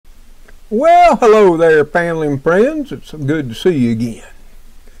Well, hello there, family and friends. It's good to see you again.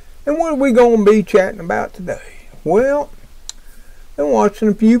 And what are we going to be chatting about today? Well, I'm watching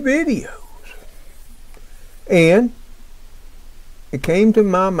a few videos. And it came to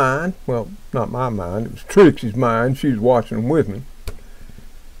my mind, well, not my mind, it was Trixie's mind. She was watching them with me.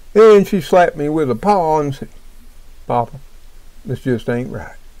 And she slapped me with a paw and said, "Papa, this just ain't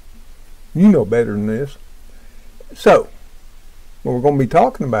right. You know better than this." So, what we're going to be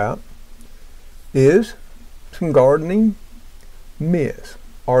talking about is some gardening myths.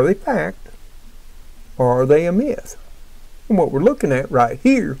 Are they fact or are they a myth? And what we're looking at right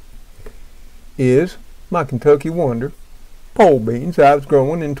here is my Kentucky Wonder pole beans I was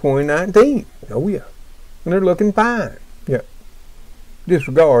growing in 2019. Oh yeah, and they're looking fine. Yeah.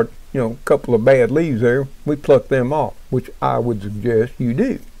 Disregard, a couple of bad leaves there. We pluck them off, which I would suggest you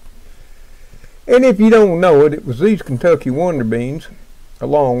do. And if you don't know it, it was these Kentucky Wonder beans,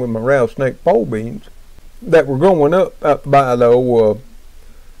 along with my rattlesnake pole beans, that were growing up by the old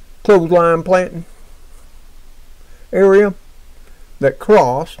clothesline planting area, that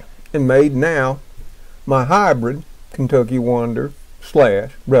crossed and made now my hybrid Kentucky Wonder /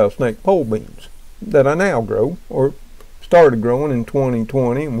 rattlesnake pole beans that I now grow, or started growing in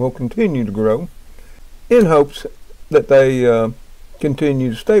 2020 and will continue to grow in hopes that they continue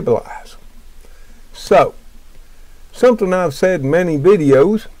to stabilize. So, something I've said in many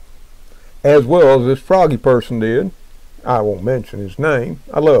videos, as well as this Froggy person did, I won't mention his name,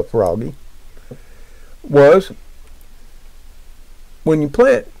 I love Froggy, was when you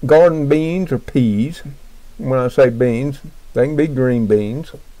plant garden beans or peas, when I say beans, they can be green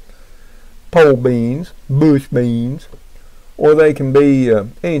beans, pole beans, bush beans, or they can be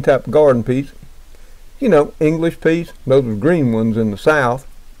any type of garden peas. English peas, those are green ones in the South.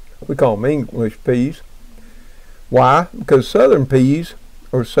 We call them English peas. Why? Because southern peas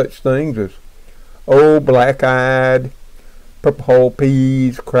are such things as old black-eyed, purple hull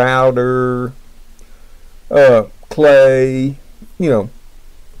peas, crowder, clay. They're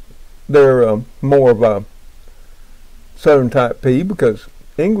more of a southern type pea, because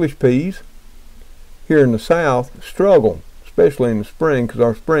English peas here in the South struggle, especially in the spring, because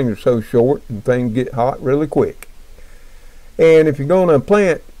our springs are so short and things get hot really quick. And if you're going to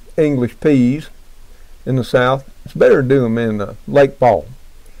plant English peas in the South, it's better to do them in late fall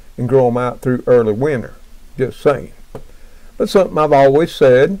and grow them out through early winter. Just saying. But something I've always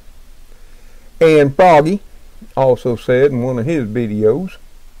said, and Froggy also said in one of his videos,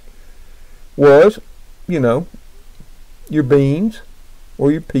 was, your beans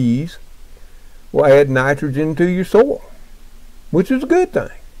or your peas will add nitrogen to your soil, which is a good thing,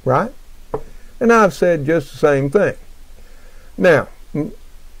 right? And I've said just the same thing. Now,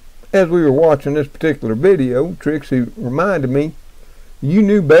 as we were watching this particular video, Trixie reminded me, "You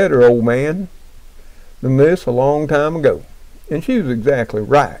knew better, old man, than this a long time ago." And she was exactly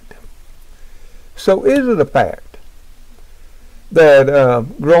right. So is it a fact that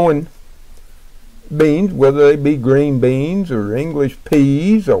growing beans, whether they be green beans or English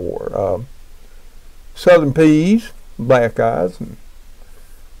peas or southern peas, black eyes and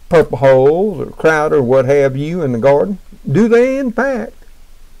purple hulls or crowder or what have you in the garden, do they in fact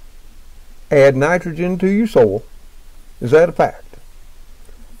add nitrogen to your soil? Is that a fact?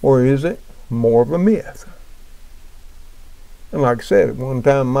 Or is it more of a myth? And like I said, at one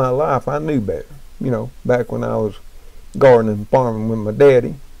time in my life I knew better. Back when I was gardening and farming with my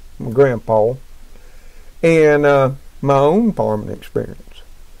daddy, my grandpa, and my own farming experience.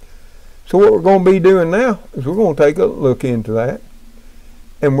 So what we're going to be doing now is we're going to take a look into that,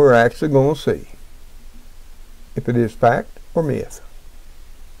 and we're actually going to see if it is fact or myth.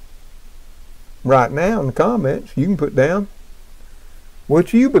 Right now in the comments you can put down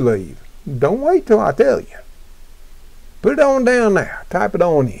what you believe. Don't wait till I tell you. Put it on down there. Type it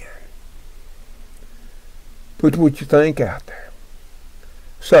on in. Put what you think out there.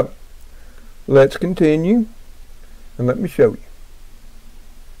 So, let's continue, and let me show you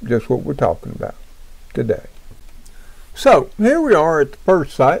just what we're talking about today. So, here we are at the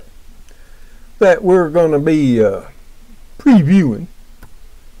first site that we're going to be previewing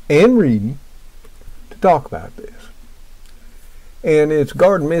and reading to talk about this. And it's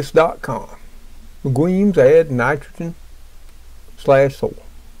gardenmyths.com. Legumes add nitrogen / soil.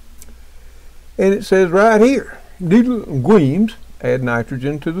 And it says right here, do legumes add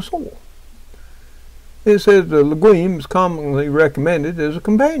nitrogen to the soil? It says the legume is commonly recommended as a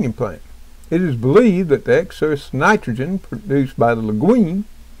companion plant. It is believed that the excess nitrogen produced by the legume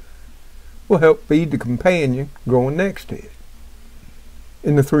will help feed the companion growing next to it.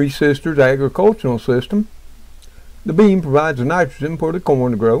 In the Three Sisters agricultural system, the bean provides the nitrogen for the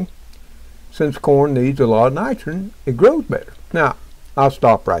corn to grow, since corn needs a lot of nitrogen, it grows better. Now, I'll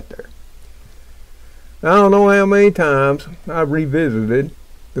stop right there. I don't know how many times I've revisited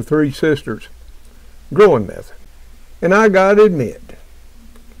the Three Sisters growing method. And I gotta admit,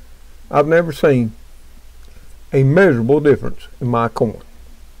 I've never seen a measurable difference in my corn.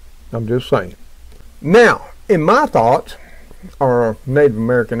 I'm just saying. Now, in my thoughts, our Native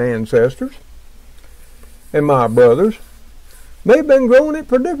American ancestors and my brothers may have been growing it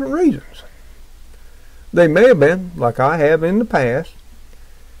for different reasons. They may have been, like I have in the past,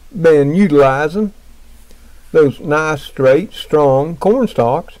 been utilizing those nice, straight, strong corn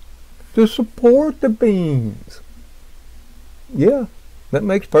stalks to support the beans. Yeah, that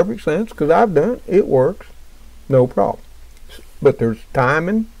makes perfect sense because I've done it. It works. No problem. But there's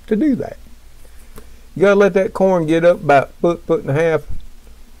timing to do that. You gotta let that corn get up about a foot and a half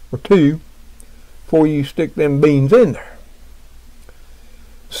or two before you stick them beans in there.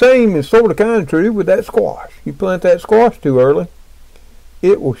 Same is sort of kind of true with that squash. You plant that squash too early,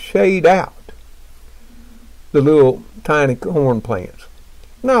 it will shade out the little tiny corn plants.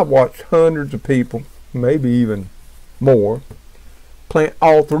 And I've watched hundreds of people, maybe even more, plant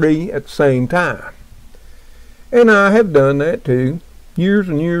all three at the same time. And I have done that too, years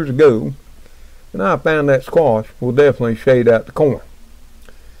and years ago. And I found that squash will definitely shade out the corn.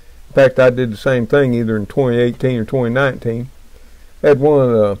 In fact, I did the same thing either in 2018 or 2019. Had one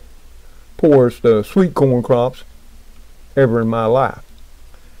of the poorest sweet corn crops ever in my life.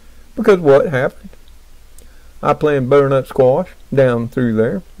 Because what happened? I planted butternut squash down through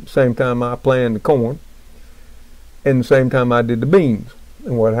there, same time I planted the corn, and the same time I did the beans.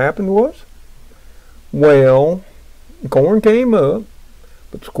 And what happened was, well, the corn came up,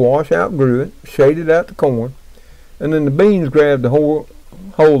 but squash outgrew it, shaded out the corn, and then the beans grabbed the hold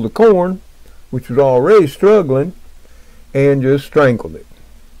of the corn, which was already struggling, and just strangled it.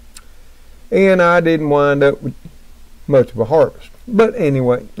 And I didn't wind up with much of a harvest. But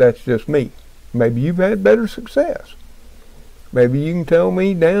anyway, that's just me. Maybe you've had better success. Maybe you can tell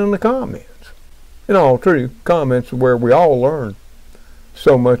me down in the comments. In all truth, comments are where we all learn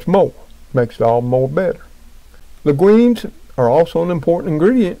so much more. Makes it all more better. Legumes are also an important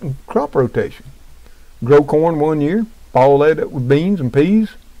ingredient in crop rotation. Grow corn one year, follow that up with beans and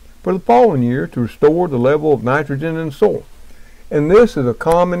peas for the following year to restore the level of nitrogen in the soil. And this is a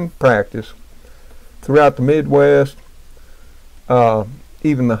common practice throughout the Midwest,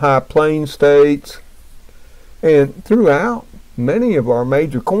 even the high plains states, and throughout many of our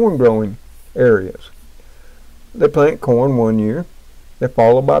major corn growing areas. They plant corn one year, they're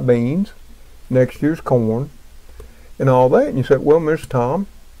followed by beans, next year's corn, and all that. And you say, well, Mr. Tom,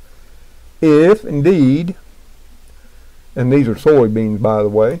 if indeed, and these are soybeans, by the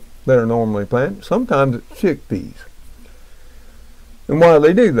way, that are normally planted, sometimes it's chickpeas. And why do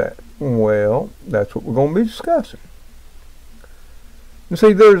they do that? Well, that's what we're going to be discussing. You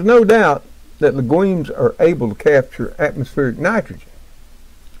see, there's no doubt that legumes are able to capture atmospheric nitrogen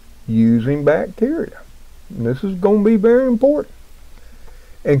using bacteria. And this is going to be very important.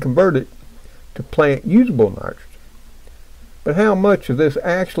 And convert it to plant usable nitrogen. But how much of this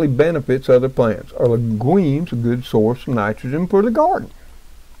actually benefits other plants? Are legumes a good source of nitrogen for the garden?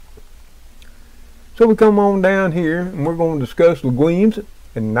 So we come on down here and we're going to discuss legumes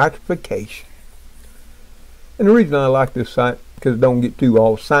and nitrification. And the reason I like this site because it don't get too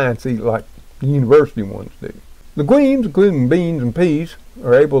all sciencey like the university ones do. Legumes, including beans and peas,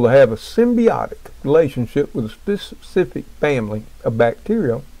 are able to have a symbiotic relationship with a specific family of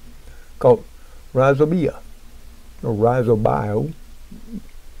bacteria called Rhizobia, or Rhizobio.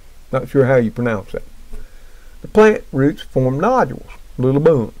 Not sure how you pronounce that. The plant roots form nodules, little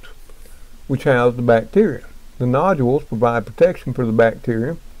buds, which house the bacteria. The nodules provide protection for the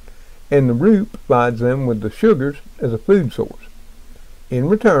bacteria, and the root provides them with the sugars as a food source. In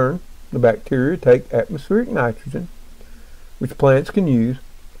return, the bacteria take atmospheric nitrogen, which plants can use,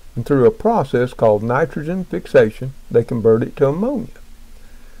 and through a process called nitrogen fixation, they convert it to ammonia.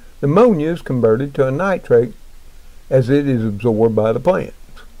 The ammonia is converted to a nitrate as it is absorbed by the plants.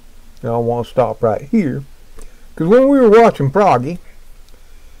 Now I want to stop right here, because when we were watching Froggy,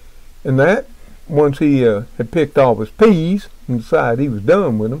 and that, once he had picked off his peas and decided he was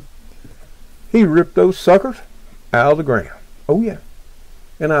done with them, he ripped those suckers out of the ground. Oh yeah.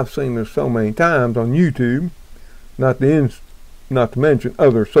 And I've seen this so many times on YouTube, not to mention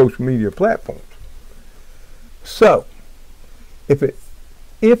other social media platforms. So,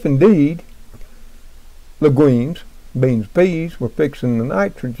 if indeed legumes, beans, peas were fixing the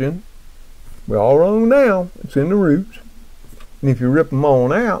nitrogen, we're all wrong now. It's in the roots. And if you rip them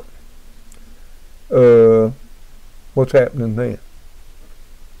on out, what's happening then?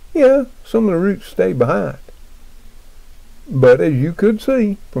 Yeah, some of the roots stay behind. But as you could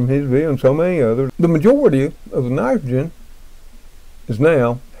see from his video and so many others, the majority of the nitrogen is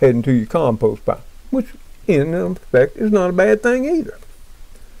now heading to your compost pile, which in effect is not a bad thing either.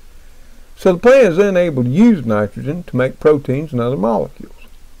 So the plant is then able to use nitrogen to make proteins and other molecules.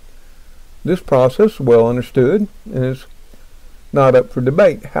 This process is well understood and is not up for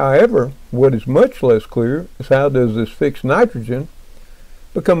debate. However, what is much less clear is how does this fixed nitrogen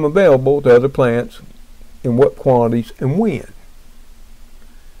become available to other plants, in what quantities, and when.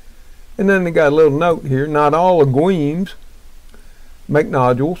 And then they got a little note here, not all legumes make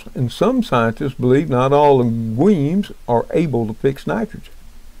nodules, and some scientists believe not all legumes are able to fix nitrogen.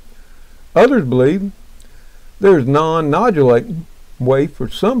 Others believe there is non-nodulating way for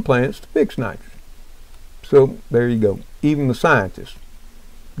some plants to fix nitrogen. So there you go. Even the scientists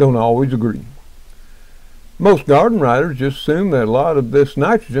don't always agree. Most garden writers just assume that a lot of this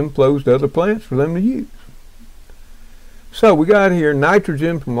nitrogen flows to other plants for them to use. So we got here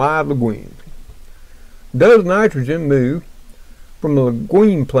nitrogen from live legumes. Does nitrogen move from a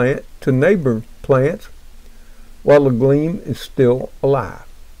legume plant to neighbor plants while the legume is still alive?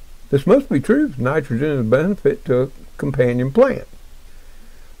 This must be true if nitrogen is a benefit to a companion plant.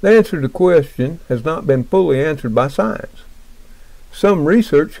 The answer to the question has not been fully answered by science. Some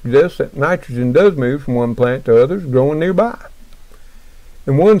research suggests that nitrogen does move from one plant to others growing nearby.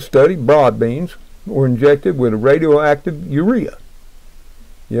 In one study, broad beans were injected with a radioactive urea.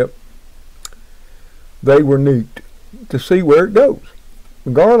 Yep. They were nuked to see where it goes.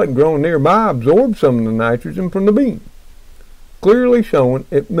 The garlic growing nearby absorbed some of the nitrogen from the bean, clearly showing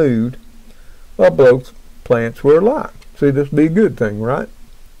it moved while both plants were alive. See, this would be a good thing, right?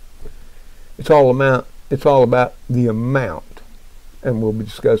 It's all about the amount, and we'll be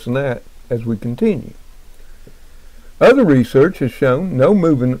discussing that as we continue. Other research has shown no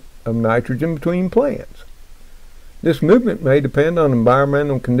movement of nitrogen between plants. This movement may depend on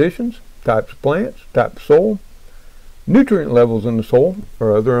environmental conditions, types of plants, type of soil, nutrient levels in the soil,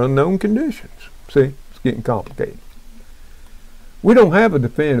 or other unknown conditions. See, it's getting complicated. We don't have a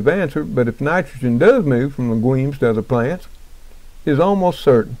definitive answer, but if nitrogen does move from legumes to other plants, it is almost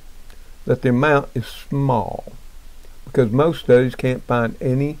certain that the amount is small, because most studies can't find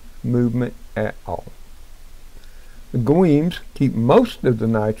any movement at all. Legumes keep most of the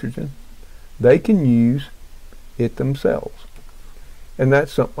nitrogen. They can use it themselves. And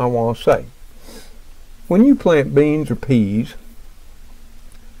that's something I want to say. When you plant beans or peas,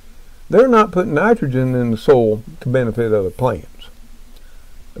 they're not putting nitrogen in the soil to benefit other plants.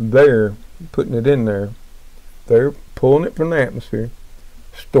 They're putting it in there. They're pulling it from the atmosphere,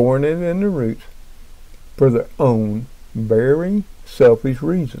 storing it in the roots for their own very selfish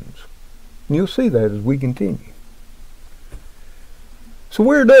reasons. And you'll see that as we continue. So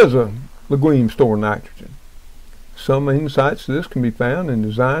where does a legume store nitrogen? Some insights to this can be found in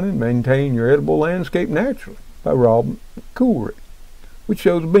designing and maintaining your edible landscape naturally by Robert Coolridge, which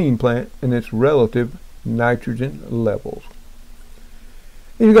shows a bean plant and its relative nitrogen levels.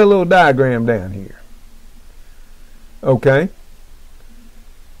 And you got a little diagram down here. Okay.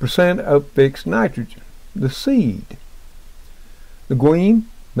 Percent of fixed nitrogen. The seed. Legume,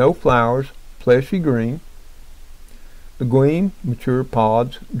 no flowers, fleshy green. Legume, mature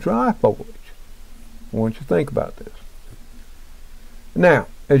pods, dry foliage. I want you to think about this. Now,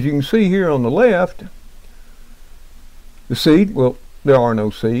 as you can see here on the left, the seed, well, there are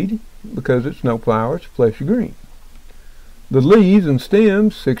no seed because it's no flowers, fleshy green. The leaves and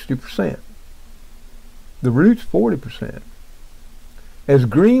stems, 60%. The roots, 40%. As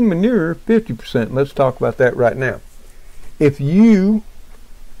green manure, 50%. Let's talk about that right now. If you,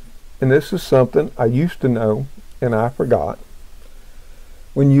 and this is something I used to know and I forgot,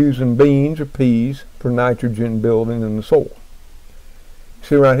 when using beans or peas for nitrogen building in the soil.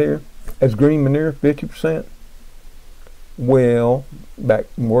 See right here, as green manure, 50%. Well, back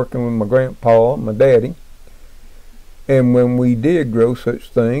working with my grandpa, my daddy, and when we did grow such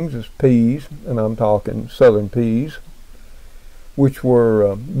things as peas, and I'm talking southern peas, which were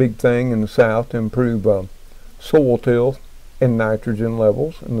a big thing in the South to improve soil tilth and nitrogen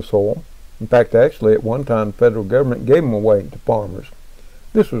levels in the soil. In fact, actually, at one time, the federal government gave them away to farmers.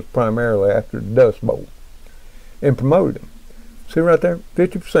 This was primarily after the Dust Bowl, and promoted them. See right there,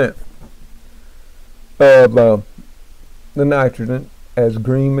 50% of the nitrogen as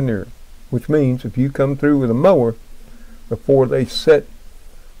green manure, which means if you come through with a mower before they set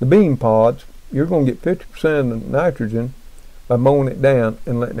the bean pods, you're going to get 50% of the nitrogen by mowing it down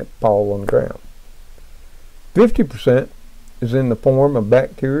and letting it fall on the ground. 50% is in the form of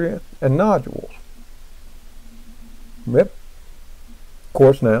bacteria and nodules. Yep. Of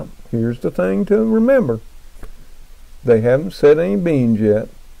course, now, here's the thing to remember. They haven't set any beans yet,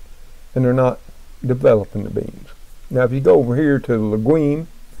 and they're not developing the beans. Now, if you go over here to the legume,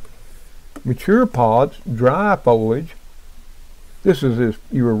 mature pods, dry foliage, this is if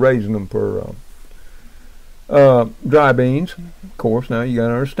you were raising them for dry beans. Of course, now you got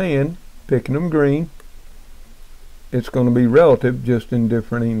to understand, picking them green, it's going to be relative, just in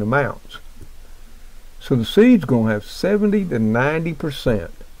differing amounts. So the seed's going to have 70 to 90%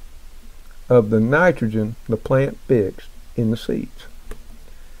 of the nitrogen the plant fixed in the seeds.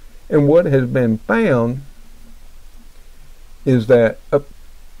 And what has been found is that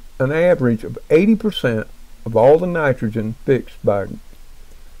an average of 80% of all the nitrogen fixed by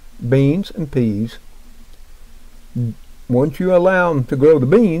beans and peas, once you allow them to grow the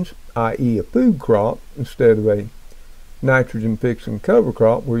beans, i.e. a food crop, instead of a nitrogen fixing cover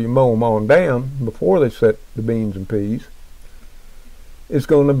crop where you mow them on down before they set the beans and peas, it's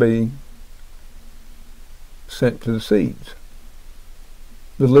going to be sent to the seeds.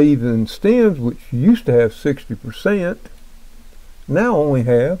 The leaves and stems, which used to have 60%, now only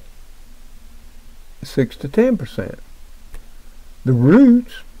have 6 to 10%. The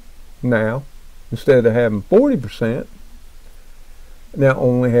roots now, instead of having 40%, now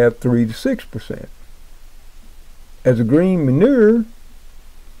only have 3 to 6%. As a green manure,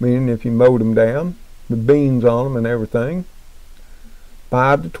 meaning if you mowed them down, the beans on them and everything,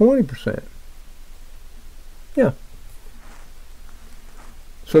 5 to 20%. Yeah.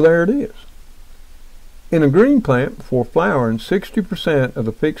 So there it is. In a green plant, before flowering, 60% of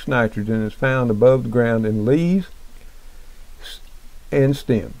the fixed nitrogen is found above the ground in leaves and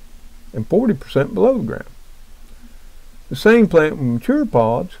stem, and 40% below the ground. The same plant with mature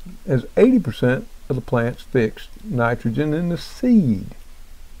pods has 80% of the plant's fixed nitrogen in the seed.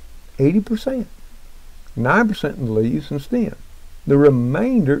 80%. 9% in the leaves and stem. The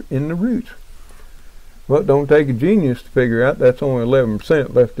remainder in the roots. Well, it don't take a genius to figure out that's only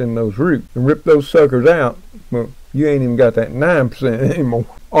 11% left in those roots. And rip those suckers out, well, you ain't even got that 9% anymore.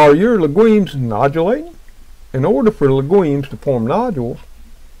 Are your legumes nodulating? In order for legumes to form nodules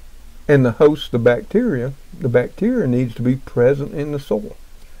and to host the bacteria needs to be present in the soil.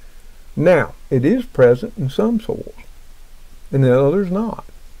 Now, it is present in some soils, and in others not.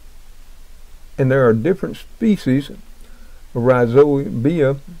 And there are different species of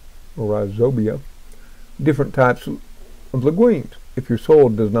rhizobia, different types of legumes. If your soil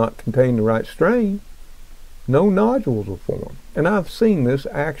does not contain the right strain, no nodules will form. And I've seen this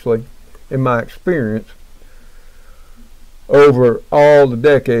actually in my experience over all the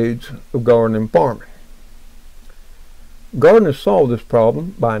decades of gardening and farming. Gardeners solve this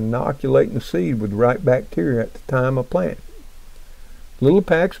problem by inoculating the seed with the right bacteria at the time of planting. Little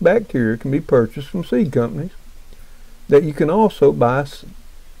packs of bacteria can be purchased from seed companies that you can also buy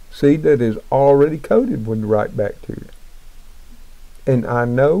seed that is already coated with the right bacteria. And I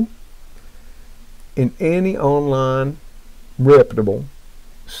know in any online reputable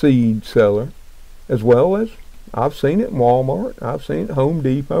seed seller, as well as I've seen it in Walmart, I've seen it at Home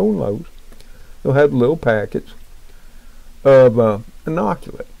Depot and Lowe's, they'll have little packets of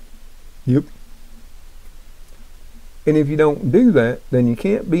inoculate. Yep. And if you don't do that, then you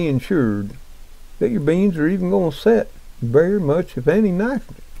can't be ensured that your beans are even going to set very much, if any,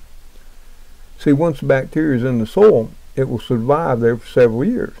 nitrogen. See, once the bacteria is in the soil, it will survive there for several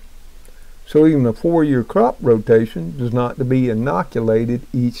years. So even a 4-year crop rotation does not to be inoculated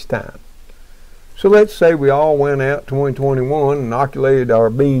each time. So let's say we all went out 2021 and inoculated our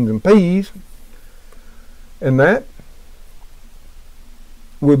beans and peas, and that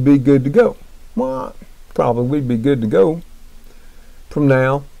would be good to go. Well, probably would be good to go from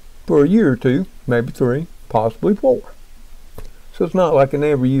now for a year or two, maybe 3, possibly 4. So it's not like an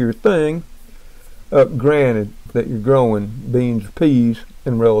every year thing. Granted that you're growing beans or peas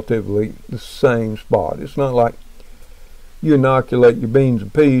in relatively the same spot. It's not like you inoculate your beans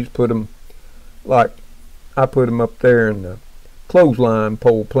and peas, put them like I put them up there in the clothesline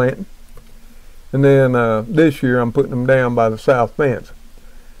pole planting, and then this year I'm putting them down by the south fence.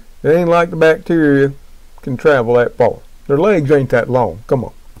 It ain't like the bacteria can travel that far. Their legs ain't that long. Come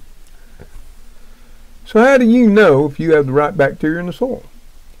on. So how do you know if you have the right bacteria in the soil?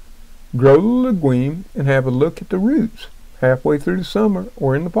 Grow the legume and have a look at the roots halfway through the summer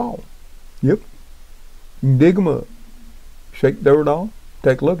or in the fall. Yep. You can dig them up. Shake the dirt off.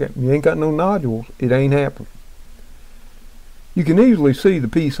 Take a look at them. You ain't got no nodules. It ain't happening. You can easily see the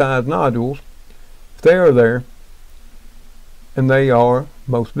pea-sized nodules if they are there, and they are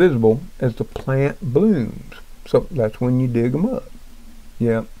most visible as the plant blooms. So that's when you dig them up.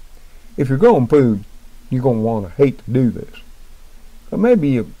 Yeah. If you're growing food, you're going to want to hate to do this. Or maybe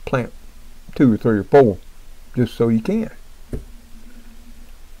you plant 2 or 3 or 4 just so you can.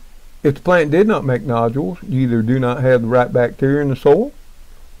 If the plant did not make nodules, you either do not have the right bacteria in the soil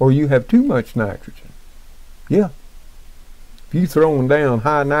or you have too much nitrogen. Yeah. If you throwing down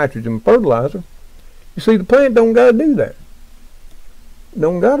high nitrogen fertilizer, you see the plant don't got to do that.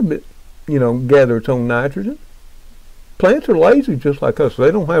 Don't got to, gather its own nitrogen. Plants are lazy just like us. So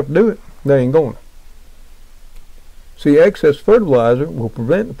they don't have to do it. They ain't going to. See, excess fertilizer will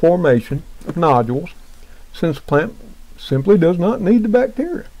prevent the formation of nodules since the plant simply does not need the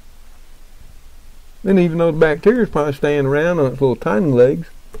bacteria. And even though the bacteria is probably staying around on its little tiny legs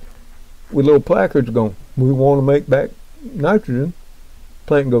with little placards going, we want to make back nitrogen, the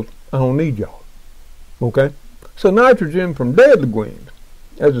plant goes, I don't need y'all. Okay? So nitrogen from dead legumes.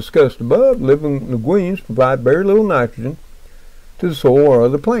 As discussed above, living legumes provide very little nitrogen to the soil or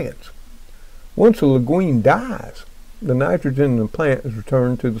other plants. Once a legume dies, the nitrogen in the plant is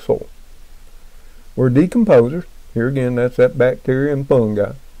returned to the soil, where decomposers, here again that's that bacteria and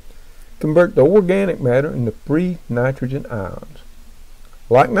fungi, convert the organic matter into free nitrogen ions,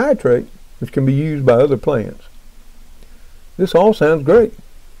 like nitrate, which can be used by other plants. This all sounds great,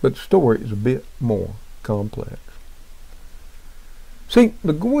 but the story is a bit more complex. See,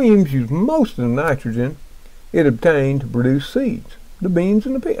 legumes use most of the nitrogen it obtained to produce seeds, the beans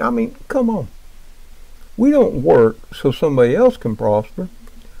and the peas. I mean, come on. We don't work so somebody else can prosper.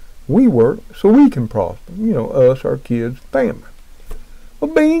 We work so we can prosper. Us, our kids, family.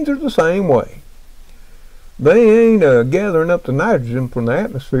 Well, beans are the same way. They ain't gathering up the nitrogen from the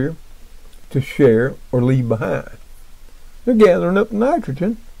atmosphere to share or leave behind. They're gathering up the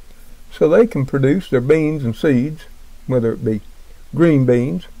nitrogen so they can produce their beans and seeds, whether it be green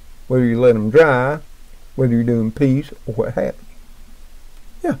beans, whether you let them dry, whether you're doing peas, or what have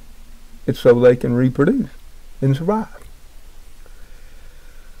you. Yeah, it's so they can reproduce and survive.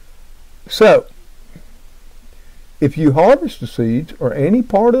 So, if you harvest the seeds or any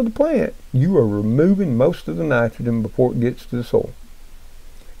part of the plant, you are removing most of the nitrogen before it gets to the soil.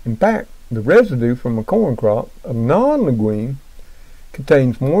 In fact, the residue from a corn crop, a non-legume,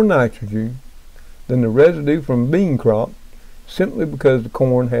 contains more nitrogen than the residue from a bean crop, simply because the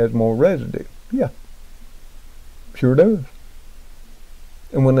corn has more residue. Yeah, sure does.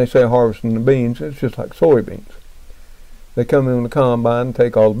 And when they say harvesting the beans, it's just like soybeans. They come in the combine and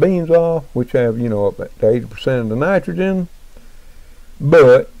take all the beans off, which have, up to 80% of the nitrogen.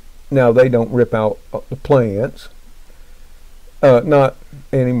 But now they don't rip out the plants. Not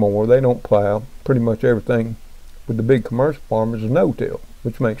anymore. They don't plow. Pretty much everything with the big commercial farmers is no-till,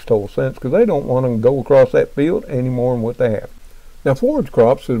 which makes total sense because they don't want to go across that field any more than what they have. Now, forage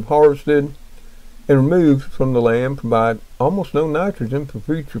crops that have harvested and removed from the land provide almost no nitrogen for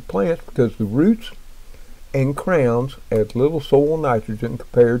future plants because the roots and crowns add little soil nitrogen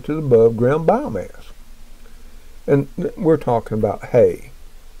compared to the above ground biomass. And we're talking about hay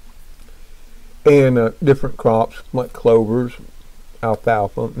and different crops like clovers,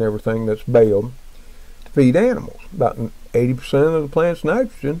 alfalfa, and everything that's baled to feed animals. About 80% of the plant's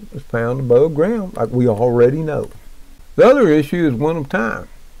nitrogen is found above ground, like we already know. The other issue is one of time.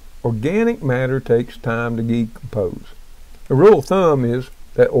 Organic matter takes time to decompose. The rule of thumb is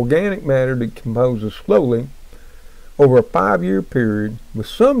that organic matter decomposes slowly over a 5-year period, with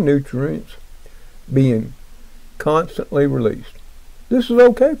some nutrients being constantly released. This is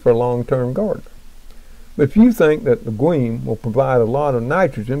okay for a long-term gardener. But if you think that legume will provide a lot of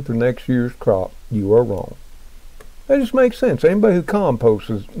nitrogen for next year's crop, you are wrong. That just makes sense. Anybody who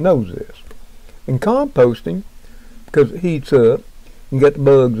composts knows this. And composting, because it heats up, you got the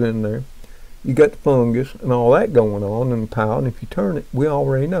bugs in there, you got the fungus and all that going on in the pile, and if you turn it, we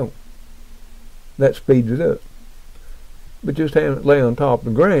already know that speeds it up. But just having it lay on top of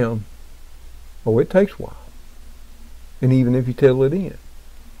the ground, it takes a while. And even if you till it in.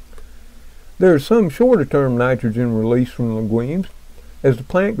 There is some shorter term nitrogen released from legumes. As the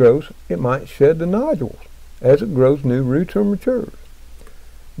plant grows, it might shed the nodules as it grows new roots or matures.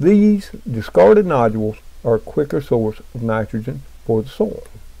 These discarded nodules are a quicker source of nitrogen for the soil.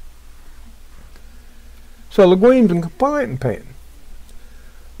 So legumes and companion plant.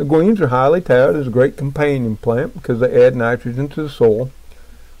 Legumes are highly touted as a great companion plant because they add nitrogen to the soil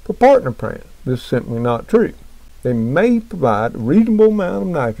for partner plants. This is simply not true. They may provide a reasonable amount of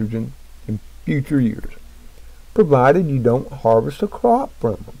nitrogen in future years, provided you don't harvest a crop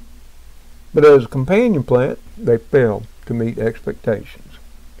from them. But as a companion plant, they fail to meet expectations.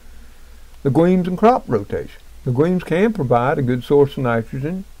 Legumes and crop rotation. Legumes can provide a good source of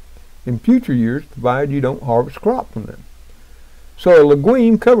nitrogen in future years, provided you don't harvest crop from them. So a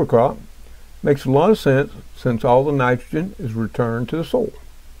legume cover crop Makes a lot of sense since all the nitrogen is returned to the soil.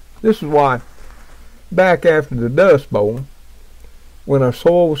 This is why back after the Dust Bowl, when our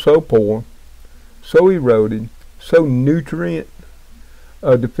soil was so poor, so eroded, so nutrient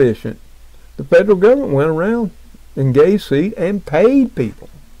deficient, the federal government went around and gave seed and paid people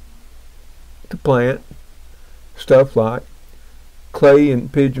to plant stuff like clay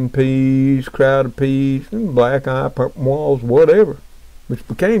and pigeon peas, crowded peas, and black eye, purple walls, whatever, which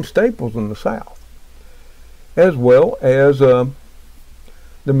became staples in the South, as well as the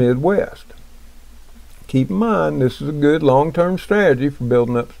Midwest. Keep in mind, this is a good long-term strategy for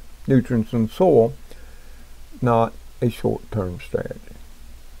building up nutrients in the soil, not a short-term strategy.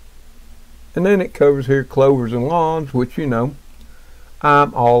 And then it covers here clovers and lawns, which you know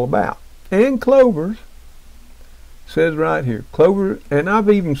I'm all about. And clovers, says right here, clover, and I've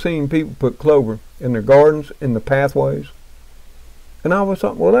even seen people put clover in their gardens, in the pathways. And I always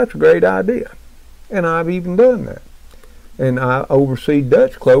thought, well, that's a great idea. And I've even done that. And I oversee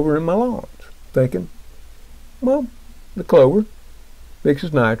Dutch clover in my lawns, thinking, well, the clover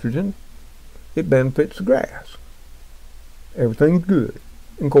fixes nitrogen, it benefits the grass. Everything's good.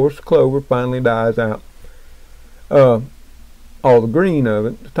 And of course, the clover finally dies out. All the green of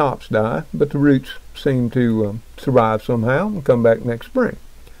it, the tops die, but the roots seem to survive somehow and come back next spring.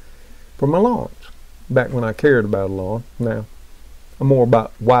 For my lawns, back when I cared about a lawn, now I'm more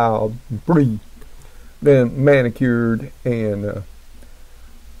about wild and free than manicured and the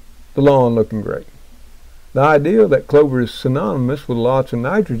lawn looking great. The idea that clover is synonymous with lots of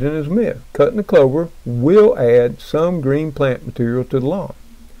nitrogen is a myth. Cutting the clover will add some green plant material to the lawn.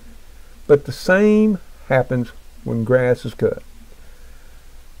 But the same happens when grass is cut.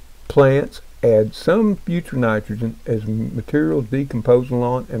 Plants add some future nitrogen as materials decompose in the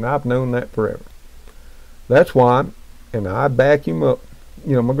lawn, and I've known that forever. That's why, and I vacuum up,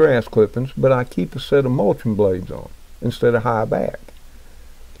 my grass clippings, but I keep a set of mulching blades on instead of high back.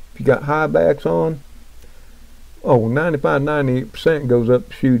 If you got high backs on, 95-98% goes up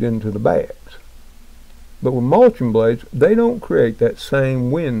the chute into the bags. But with mulching blades, they don't create that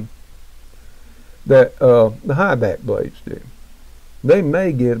same wind that the high back blades do. They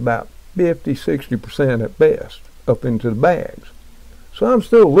may get about 50-60% at best up into the bags. So I'm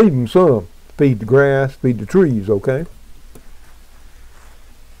still leaving some to feed the grass, feed the trees, okay?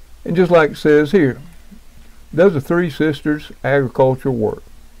 And just like it says here, does the Three Sisters agriculture work?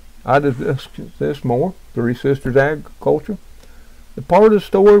 I discuss this more. Three Sisters agriculture. The part of the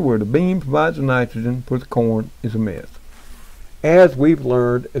story where the bean provides the nitrogen for the corn is a myth, as we've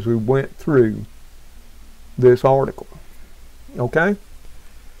learned as we went through this article. Okay?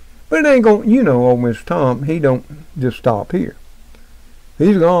 But it ain't going, old Mr. Tom, he don't just stop here.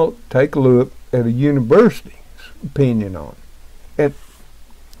 He's going to take a look at a university's opinion on it. And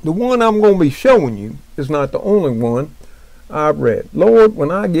the one I'm going to be showing you is not the only one I've read. Lord,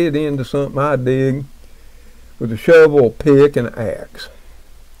 when I get into something, I dig with a shovel, a pick, and an axe.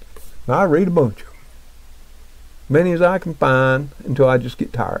 And I read a bunch of them. Many as I can find until I just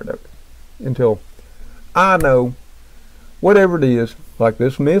get tired of it. Until I know whatever it is, like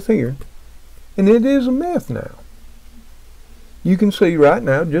this myth here, and it is a myth now. You can see right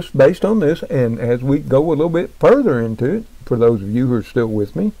now, just based on this, and as we go a little bit further into it, for those of you who are still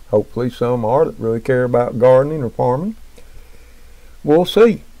with me, hopefully some are that really care about gardening or farming, we'll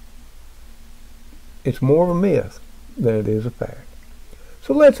see. It's more of a myth than it is a fact.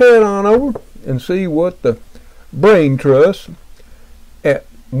 So let's head on over and see what the brain trust at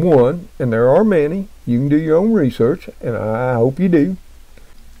one, and there are many, you can do your own research, and I hope you do.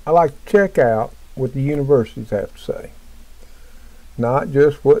 I like to check out what the universities have to say. Not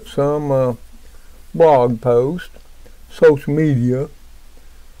just what some blog post, social media,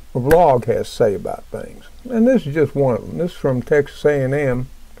 or blog has to say about things. And this is just one of them. This is from Texas A&M.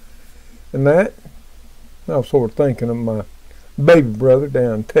 And that, I was sort of thinking of my baby brother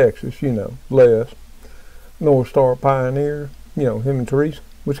down in Texas, Les, North Star Pioneer, him and Teresa,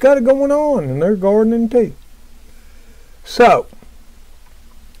 which got it going on, and they're gardening too. So,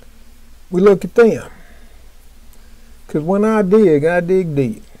 we look at them. Because when I dig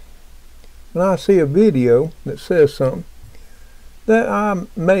deep. When I see a video that says something that I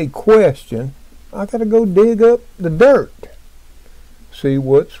may question, I got to go dig up the dirt, see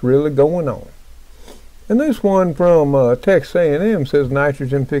what's really going on. And this one from Texas A&M says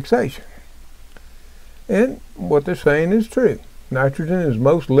nitrogen fixation. And what they're saying is true. Nitrogen is the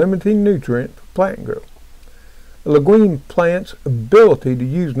most limiting nutrient for plant growth. A legume plant's ability to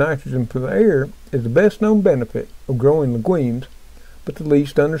use nitrogen for the air is the best known benefit of growing legumes, but the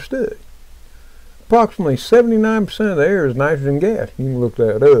least understood. Approximately 79% of the air is nitrogen gas. You can look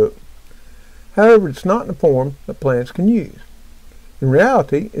that up. However, it's not in a form that plants can use. In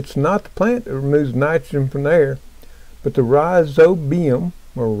reality, it's not the plant that removes nitrogen from the air, but the rhizobium,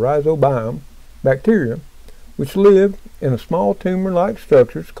 or rhizobium, bacteria, which live in a small tumor-like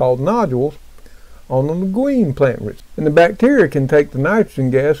structures called nodules on the legume plant roots. And the bacteria can take the nitrogen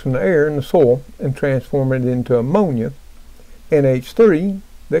gas from the air and the soil and transform it into ammonia, NH3,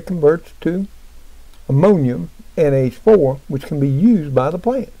 that converts to ammonium, NH4, which can be used by the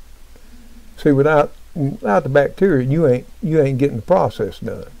plant. See, without the bacteria, you ain't getting the process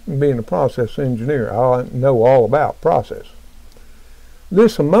done. And being a process engineer, I know all about process.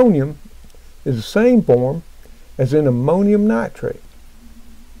 This ammonium is the same form as in ammonium nitrate,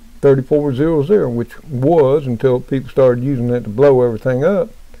 3400, which was, until people started using it to blow everything up,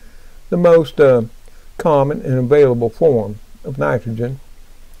 the most common and available form of nitrogen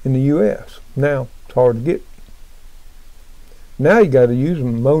in the U.S. Now, it's hard to get. Now you got to use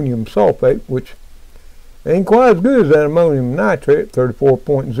ammonium sulfate, which ain't quite as good as that ammonium nitrate,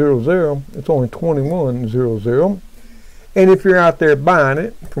 34.00. It's only 2100. And if you're out there buying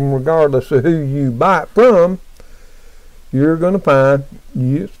it, from regardless of who you buy it from, you're going to find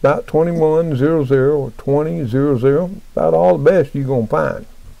it's about 2100 or 2000, about all the best you're going to find.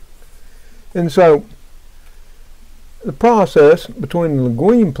 And so the process between the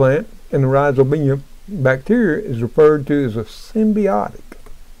legume plant and the rhizobium bacteria is referred to as a symbiotic.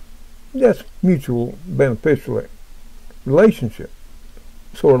 That's mutual beneficial relationship,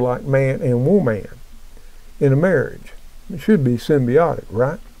 sort of like man and woman in a marriage. It should be symbiotic,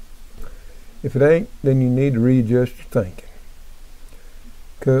 right? If it ain't, then you need to readjust your thinking.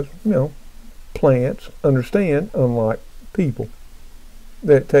 Because, plants understand, unlike people,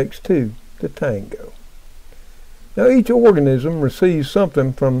 that it takes two to tango. Now, each organism receives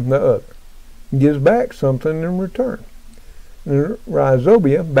something from the other and gives back something in return. The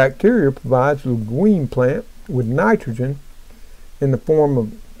rhizobia bacteria provides the legume plant with nitrogen in the form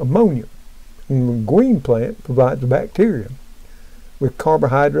of ammonia. And the legume plant provides the bacteria with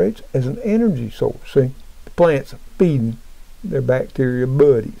carbohydrates as an energy source. See, the plant's feeding their bacteria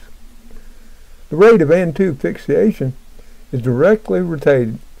buddies. The rate of N2 fixation is directly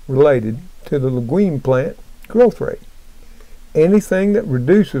related to the legume plant growth rate. Anything that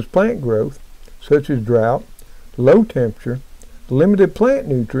reduces plant growth, such as drought, low temperature, limited plant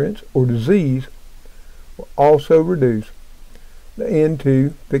nutrients, or disease, will also reduce the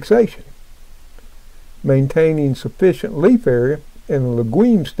N2 fixation. Maintaining sufficient leaf area in the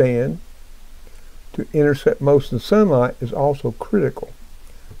legume stand to intercept most of the sunlight is also critical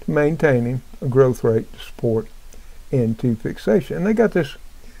to maintaining a growth rate to support N2 fixation. And they got this,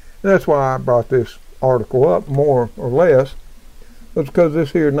 and that's why I brought this article up more or less, was because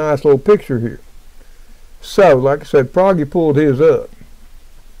this here nice little picture here. So, like I said, Froggy pulled his up.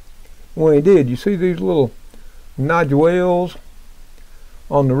 When he did, you see these little nodules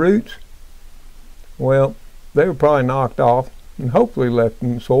on the roots? Well, they were probably knocked off and hopefully left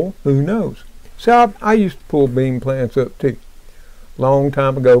in the soil. Who knows? So I used to pull bean plants up too. Long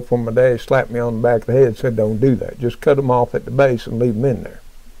time ago, before my dad slapped me on the back of the head and said, don't do that. Just cut them off at the base and leave them in there.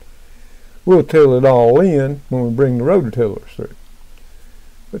 We'll till it all in when we bring the rototillers through.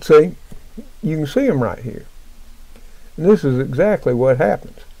 But see, you can see them right here. And this is exactly what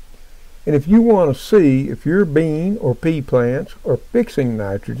happens. And if you want to see if your bean or pea plants are fixing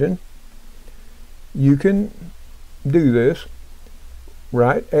nitrogen, you can do this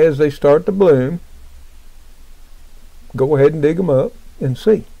right as they start to bloom. Go ahead and dig them up and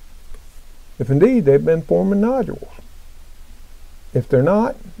see if indeed they've been forming nodules. If they're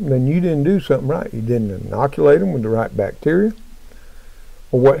not, then you didn't do something right. You didn't inoculate them with the right bacteria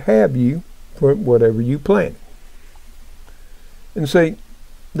or what have you for whatever you planted. And see,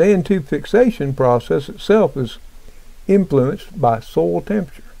 the N2 fixation process itself is influenced by soil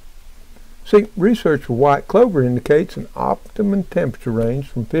temperature. See, research for white clover indicates an optimum temperature range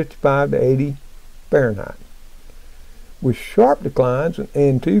from 55 to 80 Fahrenheit, with sharp declines in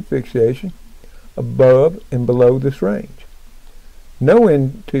N2 fixation above and below this range. No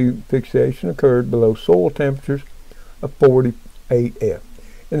N2 fixation occurred below soil temperatures of 48 F.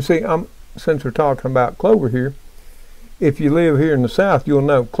 And see, since we're talking about clover here, if you live here in the south, you'll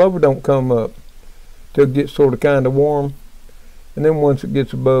know clover don't come up till it gets sort of kind of warm, and then once it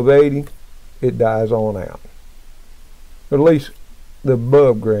gets above 80, it dies on out. Or at least the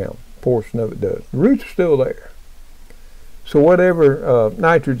above ground portion of it does. The roots are still there. So whatever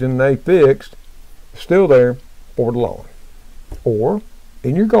nitrogen they fixed is still there for the lawn. Or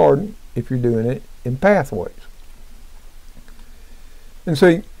in your garden if you're doing it in pathways. And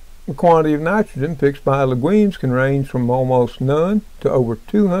see, The quantity of nitrogen fixed by legumes can range from almost none to over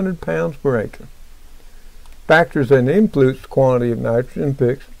 200 pounds per acre. Factors that influence the quantity of nitrogen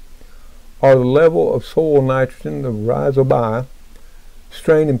fixed are the level of soil nitrogen, the rhizobia,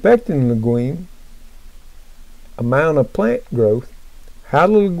 strain infecting the legume, amount of plant growth, how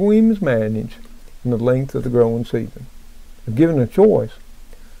the legume is managed, and the length of the growing season. If given a choice,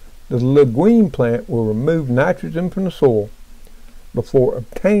 the legume plant will remove nitrogen from the soil before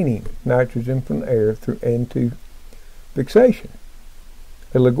obtaining nitrogen from the air through N2 fixation.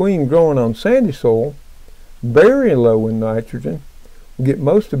 A legume growing on sandy soil, very low in nitrogen, will get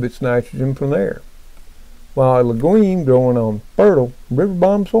most of its nitrogen from the air, while a legume growing on fertile river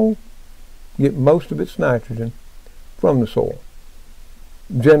bottom soil will get most of its nitrogen from the soil.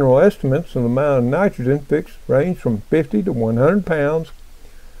 General estimates of the amount of nitrogen fixed range from 50 to 100 pounds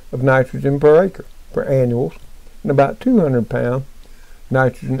of nitrogen per acre for annuals and about 200 pound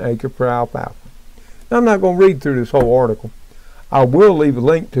nitrogen acre for alfalfa. Now, I'm not going to read through this whole article. I will leave a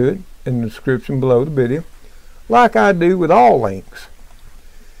link to it in the description below the video, like I do with all links,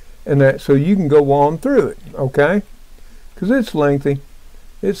 and that so you can go on through it, okay? Because it's lengthy,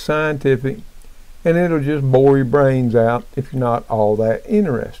 it's scientific, and it'll just bore your brains out if you're not all that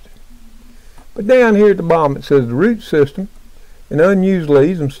interested. But down here at the bottom it says the root system and unused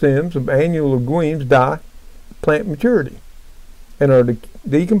leaves and stems of annual legumes die at plant maturity and are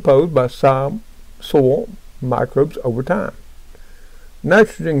decomposed by soil microbes over time.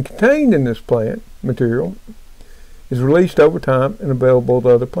 Nitrogen contained in this plant material is released over time and available to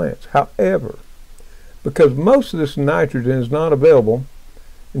other plants. However, because most of this nitrogen is not available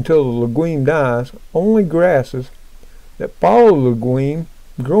until the legume dies, only grasses that follow the legume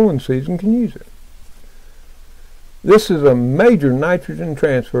growing season can use it. This is a major nitrogen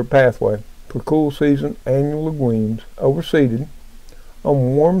transfer pathway for cool season annual legumes overseeded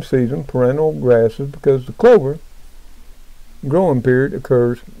on warm season perennial grasses because the clover growing period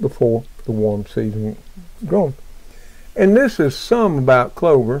occurs before the warm season growing. And this is some about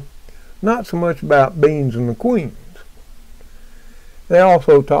clover, not so much about beans and the queens. They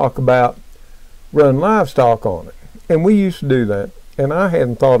also talk about run livestock on it. And we used to do that. And I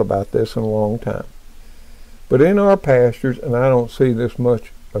hadn't thought about this in a long time. But in our pastures, and I don't see this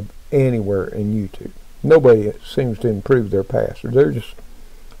much of anywhere in YouTube, nobody seems to improve their pastures. They're just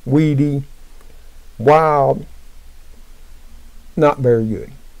weedy, wild, not very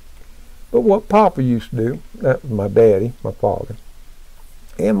good. But what Papa used to do, that was my daddy, my father,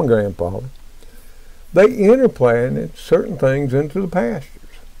 and my grandfather, they interplanted certain things into the pastures.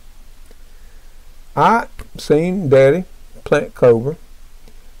 I seen Daddy plant clover.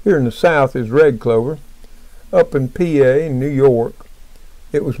 Here in the south is red clover. Up in PA and New York,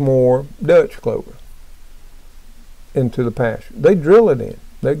 it was more Dutch clover into the pasture. They drill it in.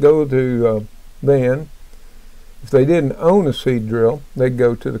 They go to then, if they didn't own a seed drill, they'd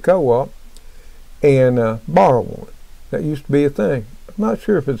go to the co-op and borrow one. That used to be a thing. I'm not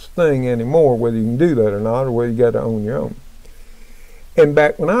sure if it's a thing anymore, whether you can do that or not, or whether you got to own your own. And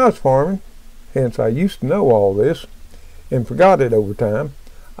back when I was farming, hence I used to know all this and forgot it over time,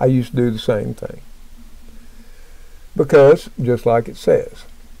 I used to do the same thing. Because, just like it says,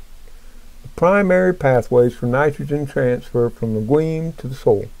 the primary pathways for nitrogen transfer from the legume to the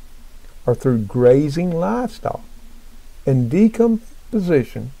soil are through grazing livestock and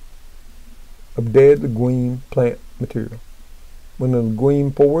decomposition of dead legume plant material. When the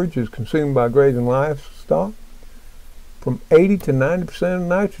legume forage is consumed by grazing livestock, from 80 to 90% of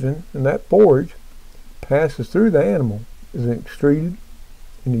nitrogen in that forage passes through the animal is excreted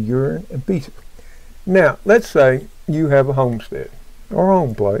into urine and feces. Now, let's say you have a homestead or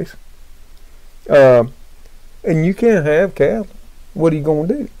home place, and you can't have cattle. What are you going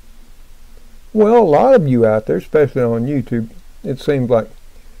to do? Well, a lot of you out there, especially on YouTube, it seems like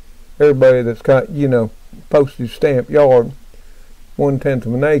everybody that's got, postage stamp yard, 1/10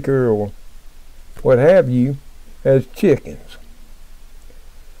 of an acre or what have you, has chickens.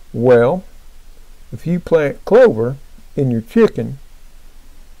 Well, if you plant clover in your chicken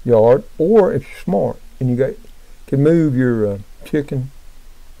yard, or if you're smart and you can move your chicken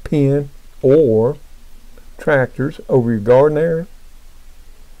pen or tractors over your garden area,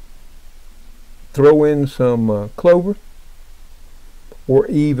 throw in some clover or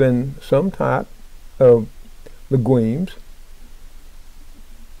even some type of legumes,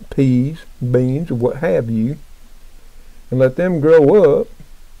 peas, beans, or what have you, and let them grow up,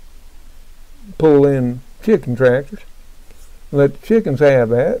 pull in chicken tractors, and let the chickens have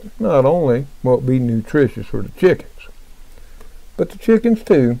that. Not only will it be nutritious for the chickens, but the chickens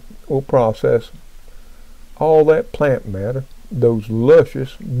too will process all that plant matter those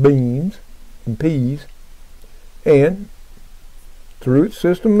luscious beans and peas, and through its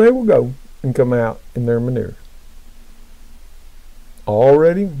system they will go and come out in their manure.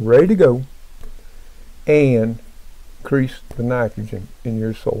 Already ready to go, and increase the nitrogen in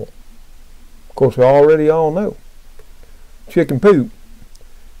your soil. Of course, we already all know chicken poop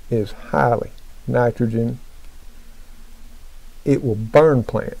is highly nitrogen. It will burn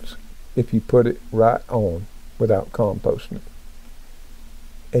plants if you put it right on without composting it.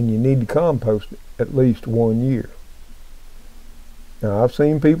 And you need to compost it at least 1 year. Now, I've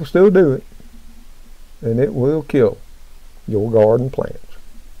seen people still do it, and it will kill your garden plants.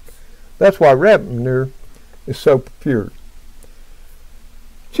 That's why rabbit manure is so procured.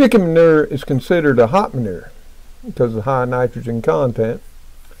 Chicken manure is considered a hot manure because of the high nitrogen content,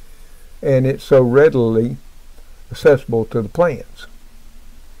 and it's so readily accessible to the plants.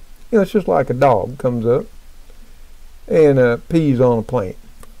 You know, it's just like a dog comes up and pees on a plant.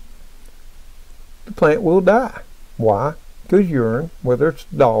 The plant will die. Why? Because urine, whether it's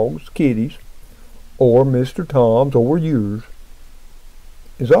dogs, kitties, or Mr. Tom's or yours,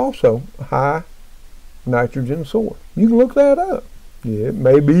 is also a high nitrogen source. You can look that up. Yeah, it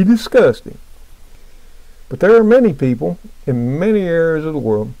may be disgusting, but there are many people in many areas of the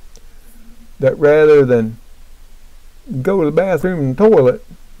world that rather than go to the bathroom and the toilet,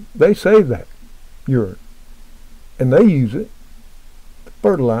 they save that urine and they use it to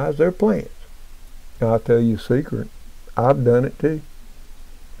fertilize their plants. And I'll tell you a secret, I've done it too,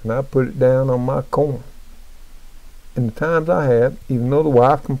 and I put it down on my corn. And the times I have, even though the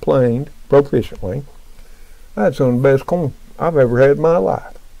wife complained proficiently, I had some of the best corn I've ever had in my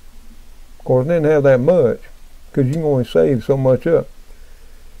life. Of course, I didn't have that much because you can only save so much up.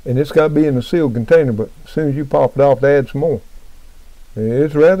 And it's got to be in a sealed container, but as soon as you pop it off to add some more,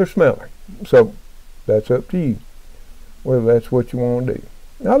 it's rather smelly. So that's up to you, whether that's what you want to do.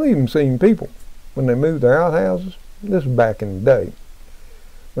 I've even seen people, when they move their outhouses, this is back in the day,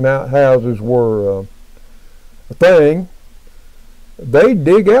 when outhouses were a thing, they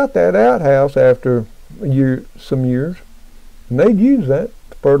dig out that outhouse after some years, and they'd use that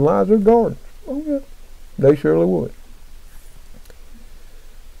to fertilize their gardens. Oh yeah, they surely would.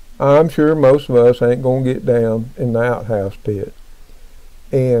 I'm sure most of us ain't going to get down in the outhouse pit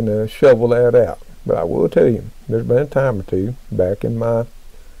and shovel that out. But I will tell you, there's been a time or two back in my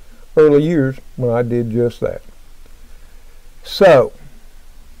early years when I did just that. So,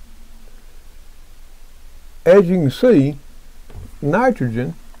 as you can see,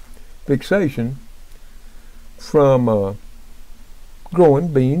 nitrogen fixation from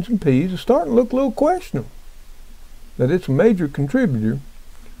growing beans and peas is starting to look a little questionable. That it's a major contributor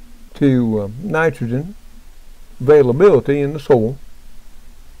to nitrogen availability in the soil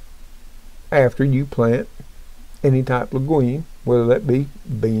after you plant any type of legume, whether that be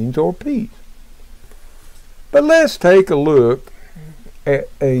beans or peas. But let's take a look at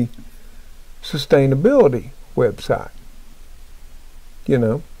a sustainability website, you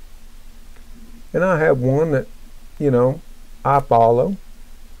know, and I have one that, you know, I follow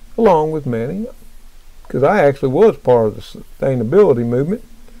along with many, because I actually was part of the sustainability movement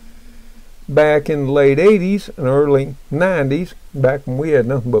back in the late 80s and early 90s, back when we had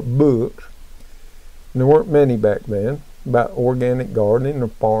nothing but books, and there weren't many back then about organic gardening or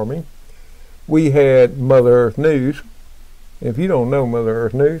farming. We had Mother Earth News. If you don't know Mother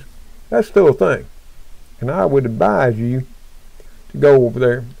Earth News, that's still a thing, and I would advise you to go over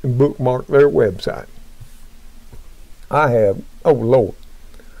there and bookmark their website. I have, oh Lord,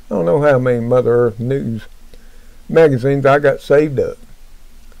 I don't know how many Mother Earth News magazines I got saved up.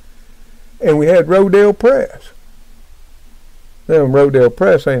 And we had Rodale Press. Now, Rodale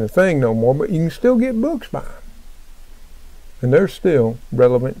Press ain't a thing no more, but you can still get books by them. And they're still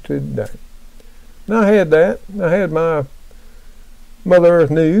relevant to today. Now, I had that. I had my Mother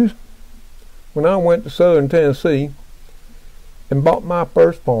Earth News when I went to southern Tennessee and bought my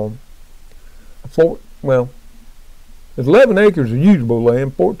first farm. Well, there's 11 acres of usable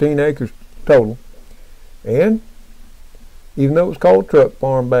land, 14 acres total. And even though it was called a truck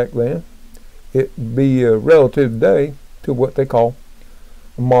farm back then, it'd be relative today to what they call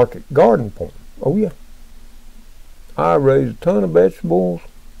a market garden farm. Oh yeah. I raised a ton of vegetables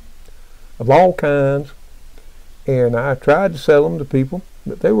of all kinds, and I tried to sell them to people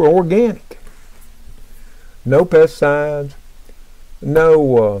that they were organic. No pesticides,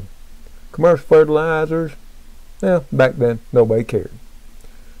 no commercial fertilizers. Well, back then nobody cared.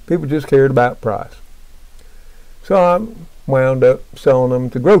 People just cared about price. So I wound up selling them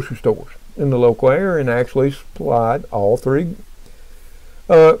to grocery stores in the local area, and actually supplied all three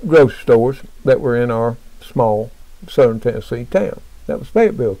grocery stores that were in our small southern Tennessee town. That was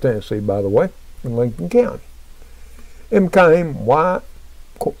Fayetteville, Tennessee, by the way, in Lincoln County. And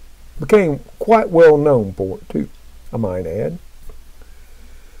became quite well known for it, too, I might add.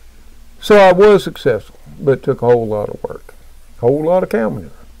 So I was successful, but it took a whole lot of work. A whole lot of cow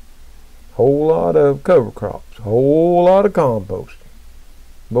manure. A whole lot of cover crops. A whole lot of composting.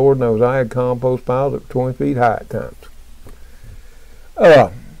 Lord knows I had compost piles that were 20 feet high at times.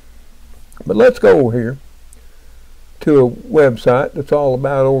 But let's go over here to a website that's all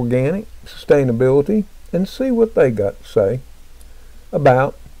about organic sustainability and see what they got to say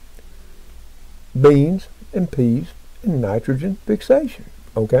about beans and peas and nitrogen fixation.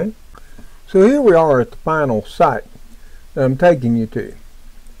 Okay? So here we are at the final site that I'm taking you to.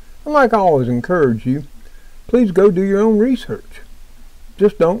 And like I always encourage you, please go do your own research.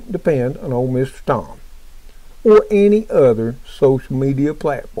 Just don't depend on old Mr. Tom or any other social media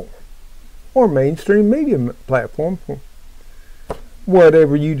platform or mainstream media platform,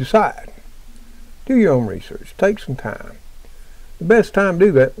 whatever you decide. Do your own research. Take some time. The best time to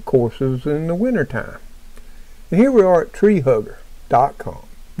do that, of course, is in the winter time. And here we are at treehugger.com.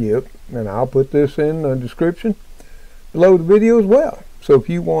 Yep, and I'll put this in the description below the video as well. So if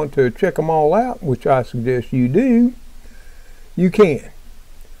you want to check them all out, which I suggest you do, you can.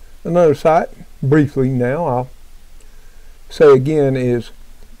 Another site, briefly now, I'll say again, is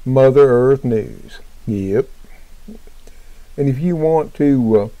Mother Earth News. Yep. And if you want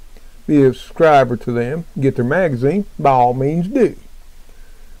to be a subscriber to them, get their magazine, by all means do.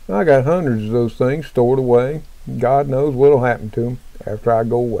 I got hundreds of those things stored away. God knows what will happen to them after I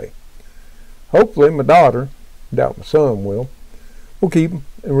go away. Hopefully my daughter, doubt my son will keep them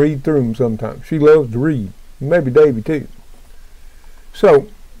and read through them sometime. She loves to read. Maybe Davy too. So,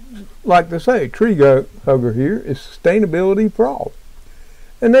 like they say, Tree Hugger here is sustainability for all.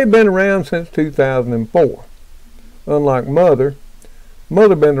 And they've been around since 2004. Unlike Mother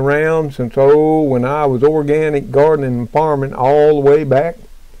been around since, when I was organic gardening and farming all the way back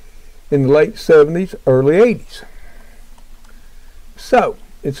in the late 70s, early 80s. So,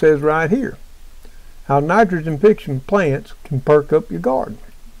 it says right here, how nitrogen fixing plants can perk up your garden.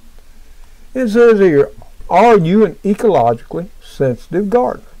 It says here, are you an ecologically sensitive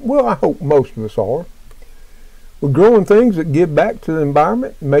gardener? Well, I hope most of us are. We're growing things that give back to the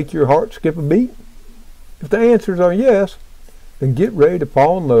environment and make your heart skip a beat. If the answers are yes, then get ready to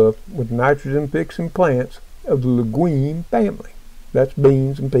fall in love with nitrogen fixing plants of the legume family. That's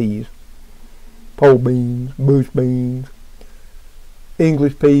beans and peas, pole beans, bush beans,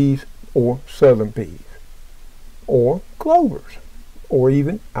 English peas, or southern peas, or clovers, or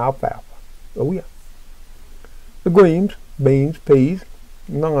even alfalfa. Oh yeah. Legumes, beans, peas,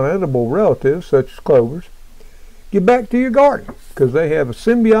 non-edible relatives such as clovers, get back to your garden because they have a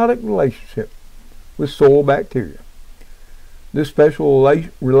symbiotic relationship with soil bacteria. This special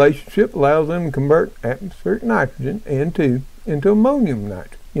relationship allows them to convert atmospheric nitrogen into ammonium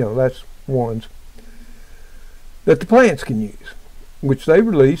nitrate. That's ones that the plants can use, which they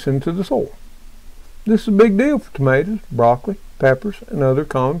release into the soil. This is a big deal for tomatoes, broccoli, peppers, and other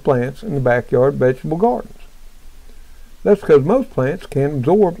common plants in the backyard vegetable gardens. That's because most plants can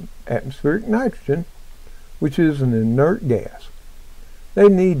absorb atmospheric nitrogen, which is an inert gas. They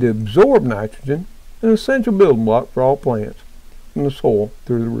need to absorb nitrogen, an essential building block for all plants, from the soil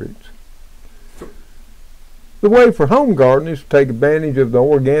through the roots. The way for home gardening is to take advantage of the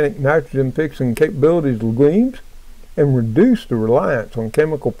organic nitrogen fixing capabilities of legumes and reduce the reliance on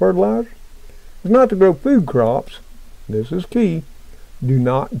chemical fertilizers. Is not to grow food crops. This is key. Do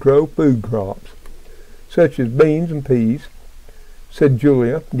not grow food crops such as beans and peas, said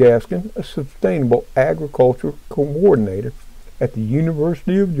Julia Gaskin, a sustainable agriculture coordinator at the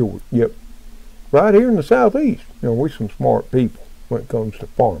University of Georgia. Yep, right here in the southeast. We're some smart people when it comes to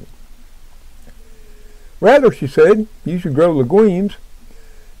farming. Rather, she said, you should grow legumes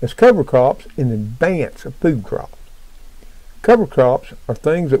as cover crops in advance of food crops. Cover crops are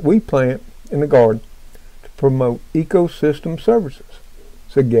things that we plant in the garden to promote ecosystem services,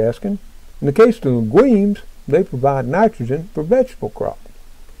 said Gaskin. In the case of the legumes, they provide nitrogen for vegetable crops.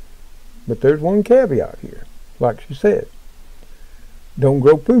 But there's one caveat here. Like she said, don't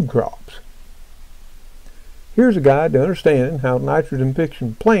grow food crops. Here's a guide to understanding how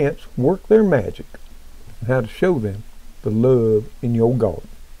nitrogen-fixing plants work their magic and how to show them the love in your garden.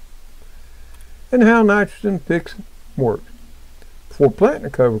 And how nitrogen fixing works. Before planting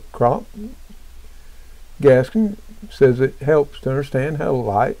a cover crop, Gaskin says it helps to understand how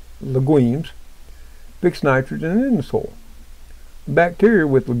light legumes fix nitrogen in the soil. The bacteria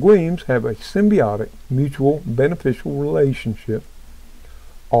with legumes have a symbiotic, mutual, beneficial relationship,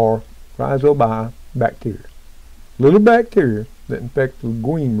 or rhizobacteria. little bacteria that infect the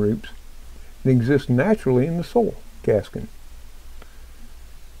legume roots and exist naturally in the soil, Gaskin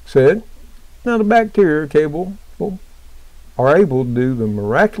said. Now the bacteria are able to do the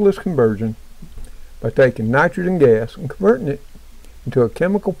miraculous conversion by taking nitrogen gas and converting it into a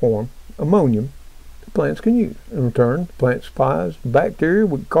chemical form, ammonium, that plants can use. In return, the plant supplies the bacteria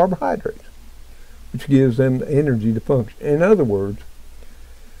with carbohydrates, which gives them the energy to function. In other words,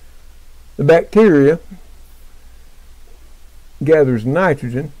 the bacteria gathers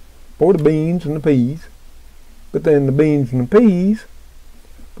nitrogen for the beans and the peas, but then the beans and the peas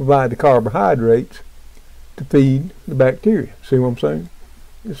provide the carbohydrates to feed the bacteria. See what I'm saying?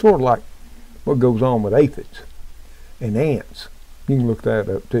 It's sort of like what goes on with aphids and ants. You can look that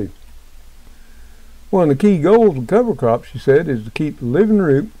up too. One of the key goals of cover crops, she said, is to keep the living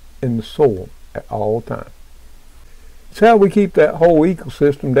root in the soil at all times. It's how we keep that whole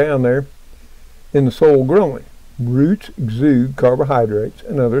ecosystem down there in the soil growing. Roots exude carbohydrates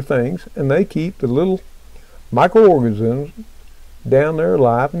and other things, and they keep the little microorganisms down there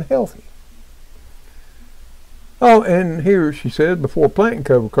alive and healthy. Oh, and here she said, before planting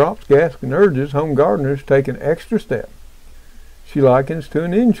cover crops, Gaskin urges home gardeners to take an extra step. She likens to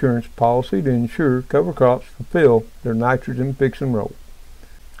an insurance policy to ensure cover crops fulfill their nitrogen fixing role.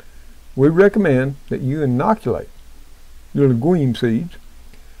 We recommend that you inoculate your legume seeds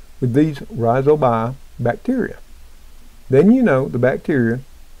with these rhizobia bacteria. Then you know the bacteria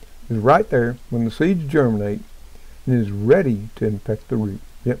is right there when the seeds germinate and is ready to infect the root.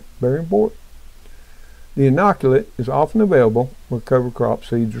 Yep, very important. The inoculant is often available where cover crop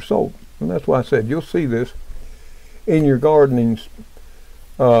seeds are sold. And that's why I said you'll see this in your gardening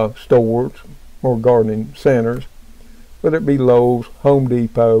stores or gardening centers, whether it be Lowe's, Home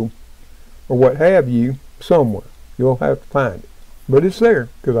Depot, or what have you, somewhere. You'll have to find it. But it's there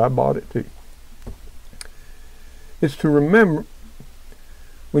because I bought it too. It's to remember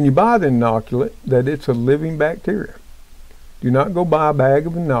when you buy the inoculant that it's a living bacteria. Do not go buy a bag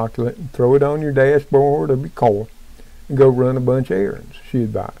of inoculant and throw it on your dashboard of your car and go run a bunch of errands, she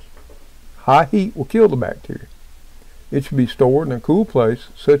advised. High heat will kill the bacteria. It should be stored in a cool place,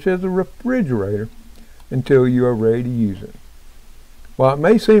 such as a refrigerator, until you are ready to use it. While it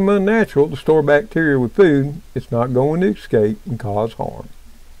may seem unnatural to store bacteria with food, it's not going to escape and cause harm.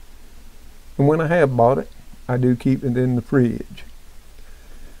 And when I have bought it, I do keep it in the fridge.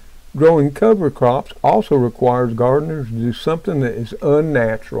 Growing cover crops also requires gardeners to do something that is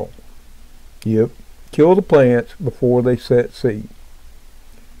unnatural. Yep, kill the plants before they set seed.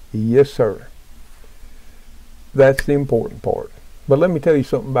 Yes, sir. That's the important part. But let me tell you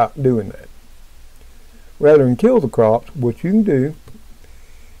something about doing that. Rather than kill the crops, what you can do,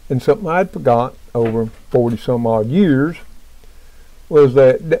 and something I'd forgot over 40 some odd years, was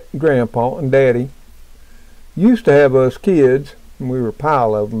that Grandpa and Daddy used to have us kids, and we were a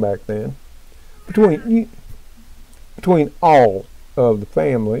pile of them back then, between all of the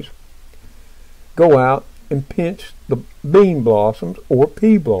families, go out and pinch the bean blossoms or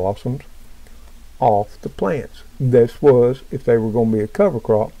pea blossoms off the plants. This was if they were going to be a cover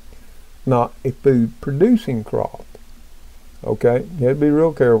crop, not a food producing crop. Okay, you had to be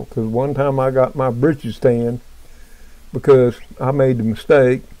real careful, because one time I got my britches tan because I made the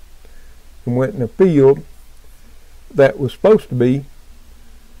mistake and went in a field that was supposed to be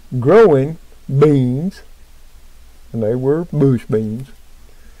growing beans, and they were bush beans,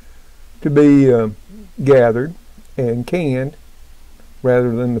 to be gathered and canned,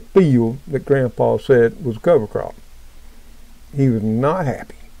 rather than the field that Grandpa said was a cover crop. He was not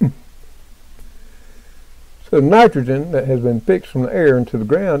happy. So the nitrogen that has been fixed from the air into the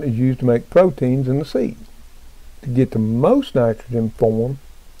ground is used to make proteins in the seed. To get the most nitrogen form,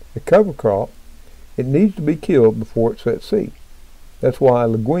 a cover crop, it needs to be killed before it sets seed. That's why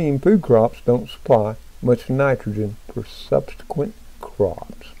legume food crops don't supply much nitrogen for subsequent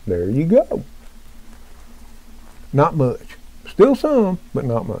crops. There you go. Not much. Still some, but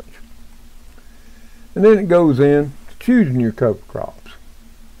not much. And then it goes in to choosing your cover crops.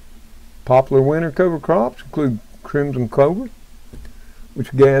 Popular winter cover crops include crimson clover,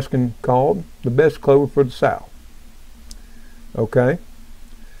 which Gaskin called the best clover for the South. Okay.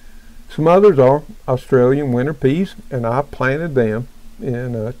 Some others are Australian winter peas, and I planted them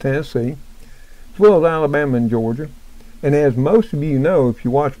in Tennessee, as well as Alabama and Georgia. And as most of you know, if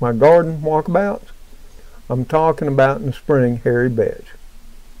you watch my garden walkabouts, I'm talking about in the spring hairy vetch,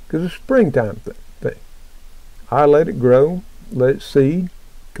 because it's a springtime thing. I let it grow, let it seed,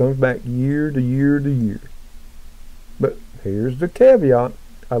 comes back year to year to year. But here's the caveat: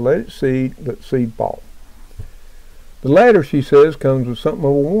 I let it seed, fall. The latter, she says, comes with something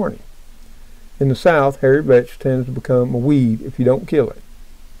of a warning. In the south, hairy vetch tends to become a weed if you don't kill it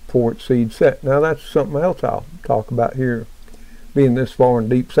before its seed set. Now that's something else I'll talk about here, being this far in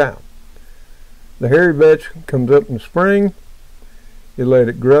deep south. The hairy vetch comes up in the spring. You let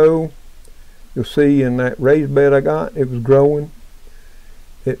it grow. You'll see in that raised bed I got, it was growing.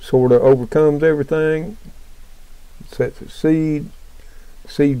 It sort of overcomes everything. It sets its seed.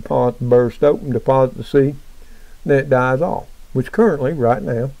 The seed pod bursts open, deposit the seed, then it dies off. Which currently, right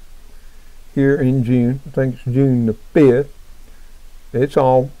now, here in June, I think it's June the 5th, it's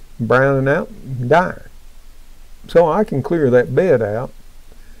all browning out and dying. So I can clear that bed out,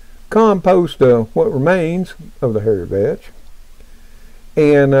 compost what remains of the hairy vetch,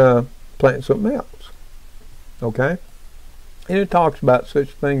 and plant something else. Okay? And it talks about such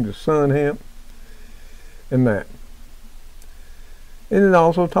things as sun hemp and that. And it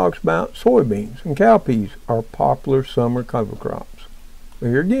also talks about soybeans and cowpeas are popular summer cover crops. So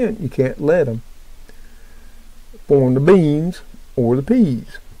here again, you can't let them form the beans or the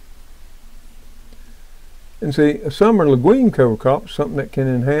peas. And see, a summer legume cover crop is something that can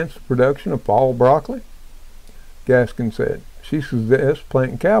enhance the production of fall broccoli. Gaskin said. She suggests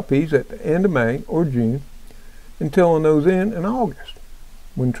planting cowpeas at the end of May or June and tilling those in August,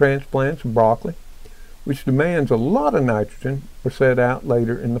 when transplants of broccoli, which demands a lot of nitrogen, are set out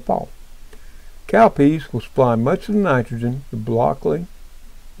later in the fall. Cowpeas will supply much of the nitrogen the broccoli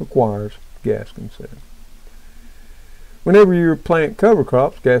requires, Gaskin said. Whenever you plant cover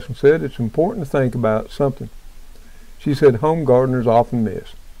crops, Gaskin said, it's important to think about something. She said home gardeners often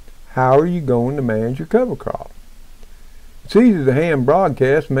miss. How are you going to manage your cover crop? It's easy to hand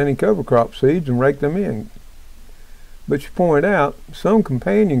broadcast many cover crop seeds and rake them in. But she pointed out some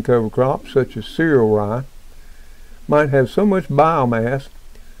companion cover crops, such as cereal rye, might have so much biomass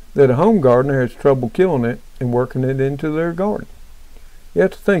that a home gardener has trouble killing it and working it into their garden. You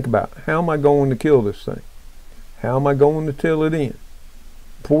have to think about, how am I going to kill this thing? How am I going to till it in?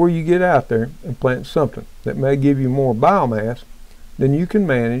 Before you get out there and plant something that may give you more biomass than you can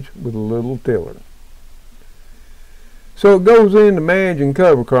manage with a little tiller. So it goes into managing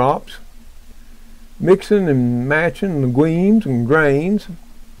cover crops, mixing and matching legumes and grains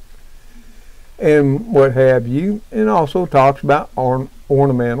and what have you, and also talks about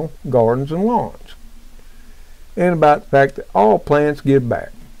ornamental gardens and lawns, and about the fact that all plants give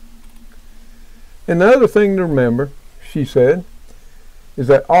back. And the other thing to remember, she said, is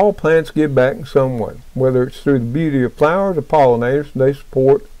that all plants give back in some way, whether it's through the beauty of flowers or pollinators they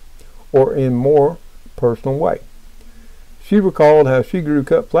support, or in more personal way. She recalled how she grew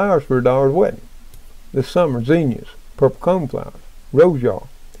cut flowers for her daughter's wedding. This summer, zinnias, purple coneflowers, rose yaw,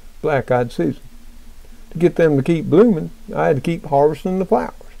 black-eyed Susan. To get them to keep blooming, I had to keep harvesting the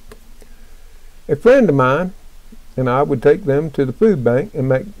flowers. A friend of mine and I would take them to the food bank and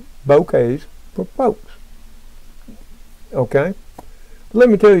make bouquets for folks. Okay? Let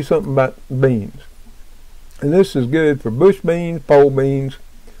me tell you something about beans. And this is good for bush beans, pole beans,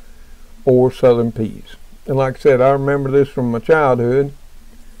 or southern peas. And like I said, I remember this from my childhood,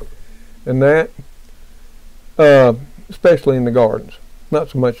 and that, especially in the gardens, not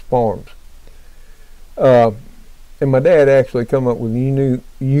so much farms. And my dad actually come up with a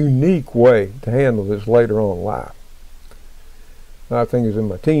unique way to handle this later on in life. I think it was in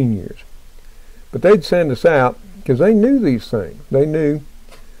my teen years. But they'd send us out because they knew these things. They knew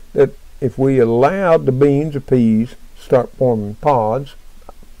that if we allowed the beans or peas to start forming pods,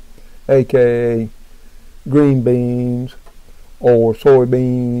 aka green beans or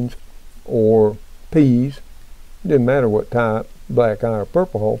soybeans or peas, didn't matter what type, black eye or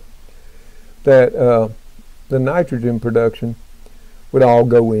purple hull, that the nitrogen production would all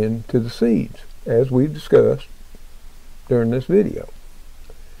go into the seeds, as we discussed during this video.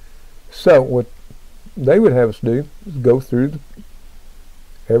 So what they would have us do is go through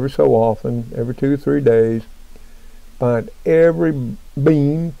every so often, every 2 or 3 days, find every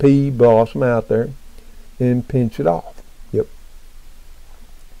bean, pea, blossom out there and pinch it off. Yep.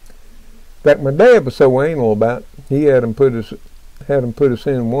 In fact, my dad was so anal about it, he had them put us in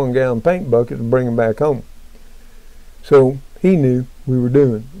 1-gallon paint buckets and bring them back home. So he knew we were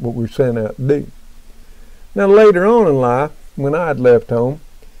doing what we were sent out to do. Now later on in life, when I had left home,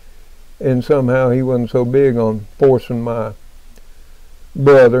 and somehow he wasn't so big on forcing my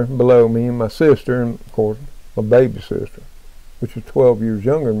brother below me and my sister, and of course my baby sister, which was 12 years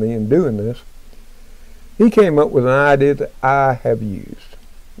younger than me, in doing this, he came up with an idea that I have used.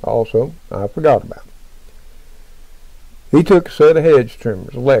 Also, I forgot about. He took a set of hedge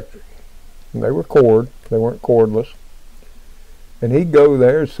trimmers, electric, and they were cord, they weren't cordless, and he'd go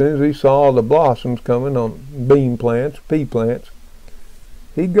there as soon as he saw the blossoms coming on bean plants, pea plants,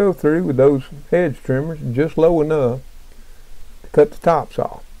 he'd go through with those hedge trimmers just low enough to cut the tops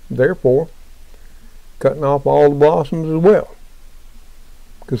off, therefore cutting off all the blossoms as well.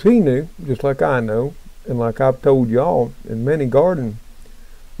 Because he knew, just like I know, and like I've told y'all in many garden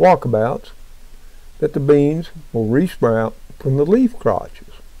walkabouts, that the beans will resprout from the leaf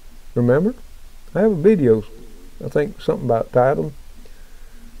crotches. Remember? I have a video, I think something about titled,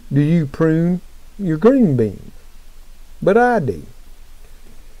 "Do You Prune Your Green Beans?" But I do.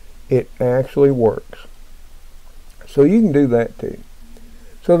 It actually works. So you can do that too.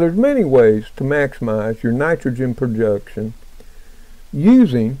 So there's many ways to maximize your nitrogen production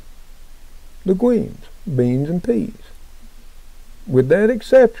using legumes, beans and peas. With that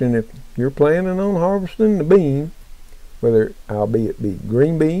exception, if you're planning on harvesting the bean, whether albeit be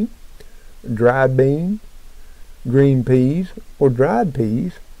green bean, dried bean, green peas, or dried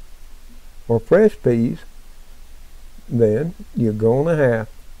peas, or fresh peas, then you're going to have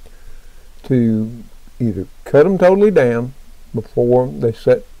to either cut them totally down before they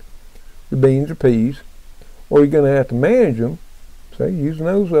set the beans or peas, or you're going to have to manage them, say using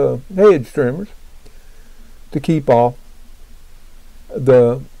those hedge trimmers, to keep off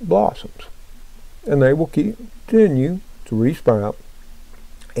the blossoms, and they will continue to resprout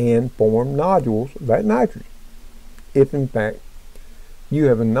and form nodules of that nitrogen, if in fact you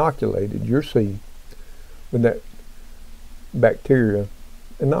have inoculated your seed with that bacteria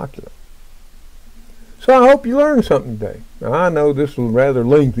inoculant. So I hope you learned something today. Now, I know this was rather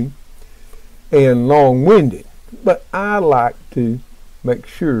lengthy and long-winded, but I like to make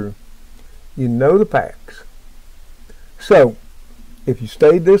sure you know the facts. So, if you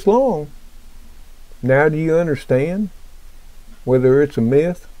stayed this long, now do you understand whether it's a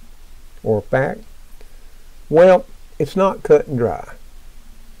myth or a fact? Well, it's not cut and dry.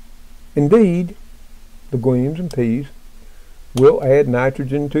 Indeed, legumes and peas will add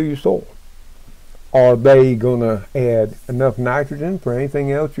nitrogen to your soil. Are they going to add enough nitrogen for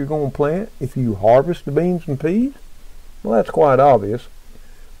anything else you're going to plant if you harvest the beans and peas? Well, that's quite obvious.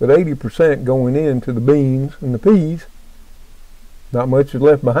 With 80% going into the beans and the peas, not much is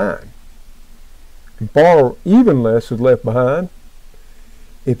left behind. And far even less is left behind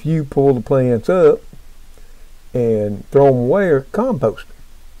if you pull the plants up and throw them away or compost them.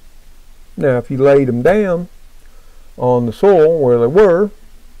 Now, if you laid them down on the soil where they were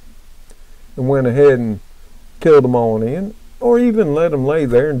and went ahead and tilled them on in, or even let them lay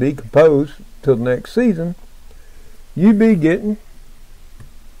there and decompose till the next season, you'd be getting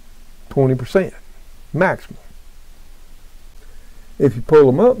 20% maximum. If you pull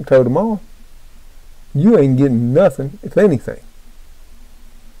them up and tote them off, you ain't getting nothing, if anything,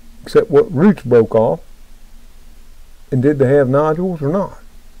 except what roots broke off. And did they have nodules or not?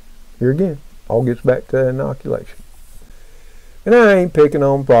 Here again, all gets back to inoculation. And I ain't picking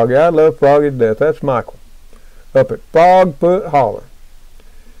on Froggy. I love Froggy to death. That's Michael up at Frogfoot Holler.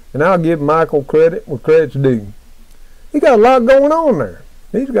 And I'll give Michael credit where credit's due. He got a lot going on there.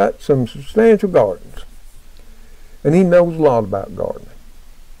 He's got some substantial gardens. And he knows a lot about gardening.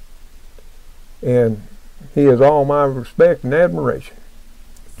 And he has all my respect and admiration.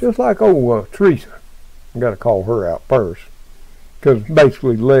 Just like old Teresa. I've got to call her out first, because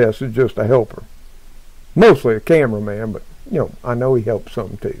basically Les is just a helper. Mostly a cameraman, but I know he helps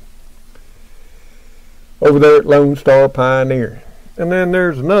some too. Over there at Lone Star Pioneer. And then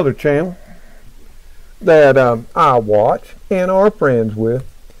there's another channel that I watch and are friends with,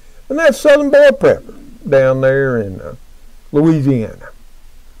 and that's Southern Boy Prepper down there in Louisiana.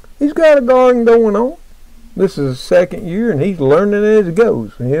 He's got a garden going on. This is his second year, and he's learning as he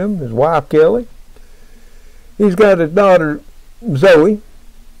goes. Him, his wife Kelly. He's got his daughter Zoe,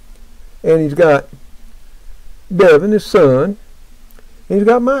 and he's got Devin, his son, and he's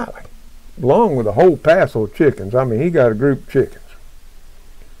got Miley, along with a whole passel of chickens. I mean, he got a group of chickens.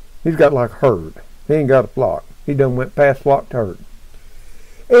 He's got like a herd. He ain't got a flock. He done went past flock to herd.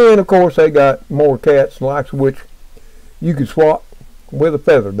 And of course, they got more cats, the likes of which you could swap with a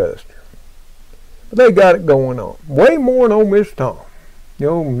feather duster. But they got it going on. Way more than old Mr. Tom.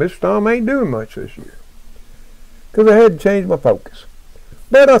 Mr. Tom ain't doing much this year, because I had to change my focus.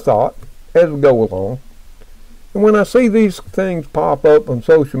 But I thought, as we go along, and when I see these things pop up on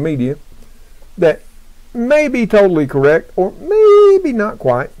social media that may be totally correct, or maybe not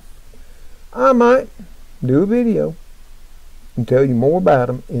quite, I might do a video and tell you more about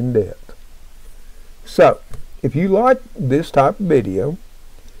them in depth. So, if you like this type of video,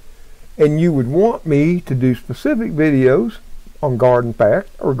 and you would want me to do specific videos on garden fact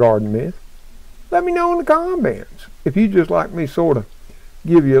or garden myth, let me know in the comments. If you just like me sort of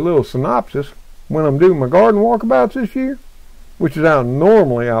give you a little synopsis when I'm doing my garden walkabouts this year, which is how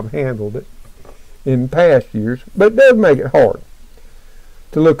normally I've handled it in past years, but it does make it hard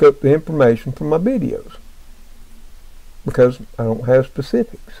to look up the information from my videos because I don't have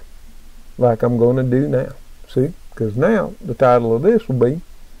specifics like I'm going to do now. See, because now the title of this will be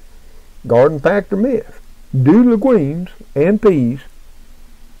Garden Fact or Myth. Do legumes and peas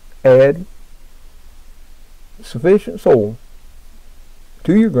add sufficient soil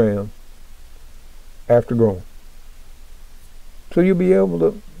to your ground after growing? So you'll be able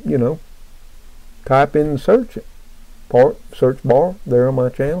to, you know, type in the search bar there on my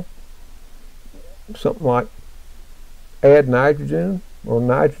channel, something like add nitrogen or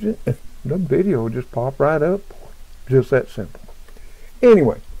nitrogen, the video will just pop right up. Just that simple.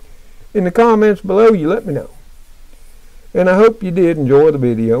 Anyway, in the comments below you let me know. And I hope you did enjoy the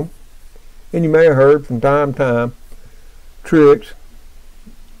video. And you may have heard from time to time Trix,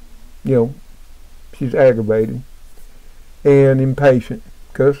 you know, she's aggravated and impatient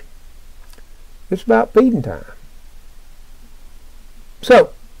because it's about feeding time.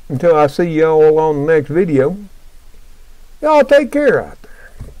 So, until I see y'all on the next video, y'all take care out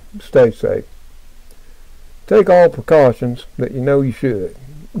there. Stay safe. Take all precautions that you know you should.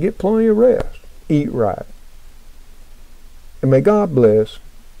 Get plenty of rest. Eat right. And may God bless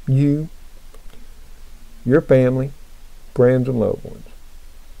you, your family, friends, and loved ones.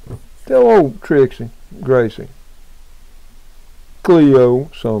 Tell old Trixie, Gracie,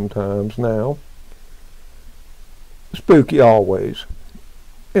 Cleo sometimes now, Spooky always,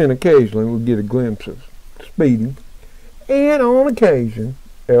 and occasionally we get a glimpse of Speedy, and on occasion,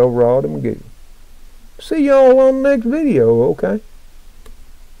 Elrod and McGee. See y'all on the next video, okay?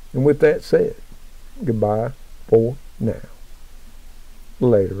 And with that said, goodbye for now.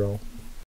 Later on.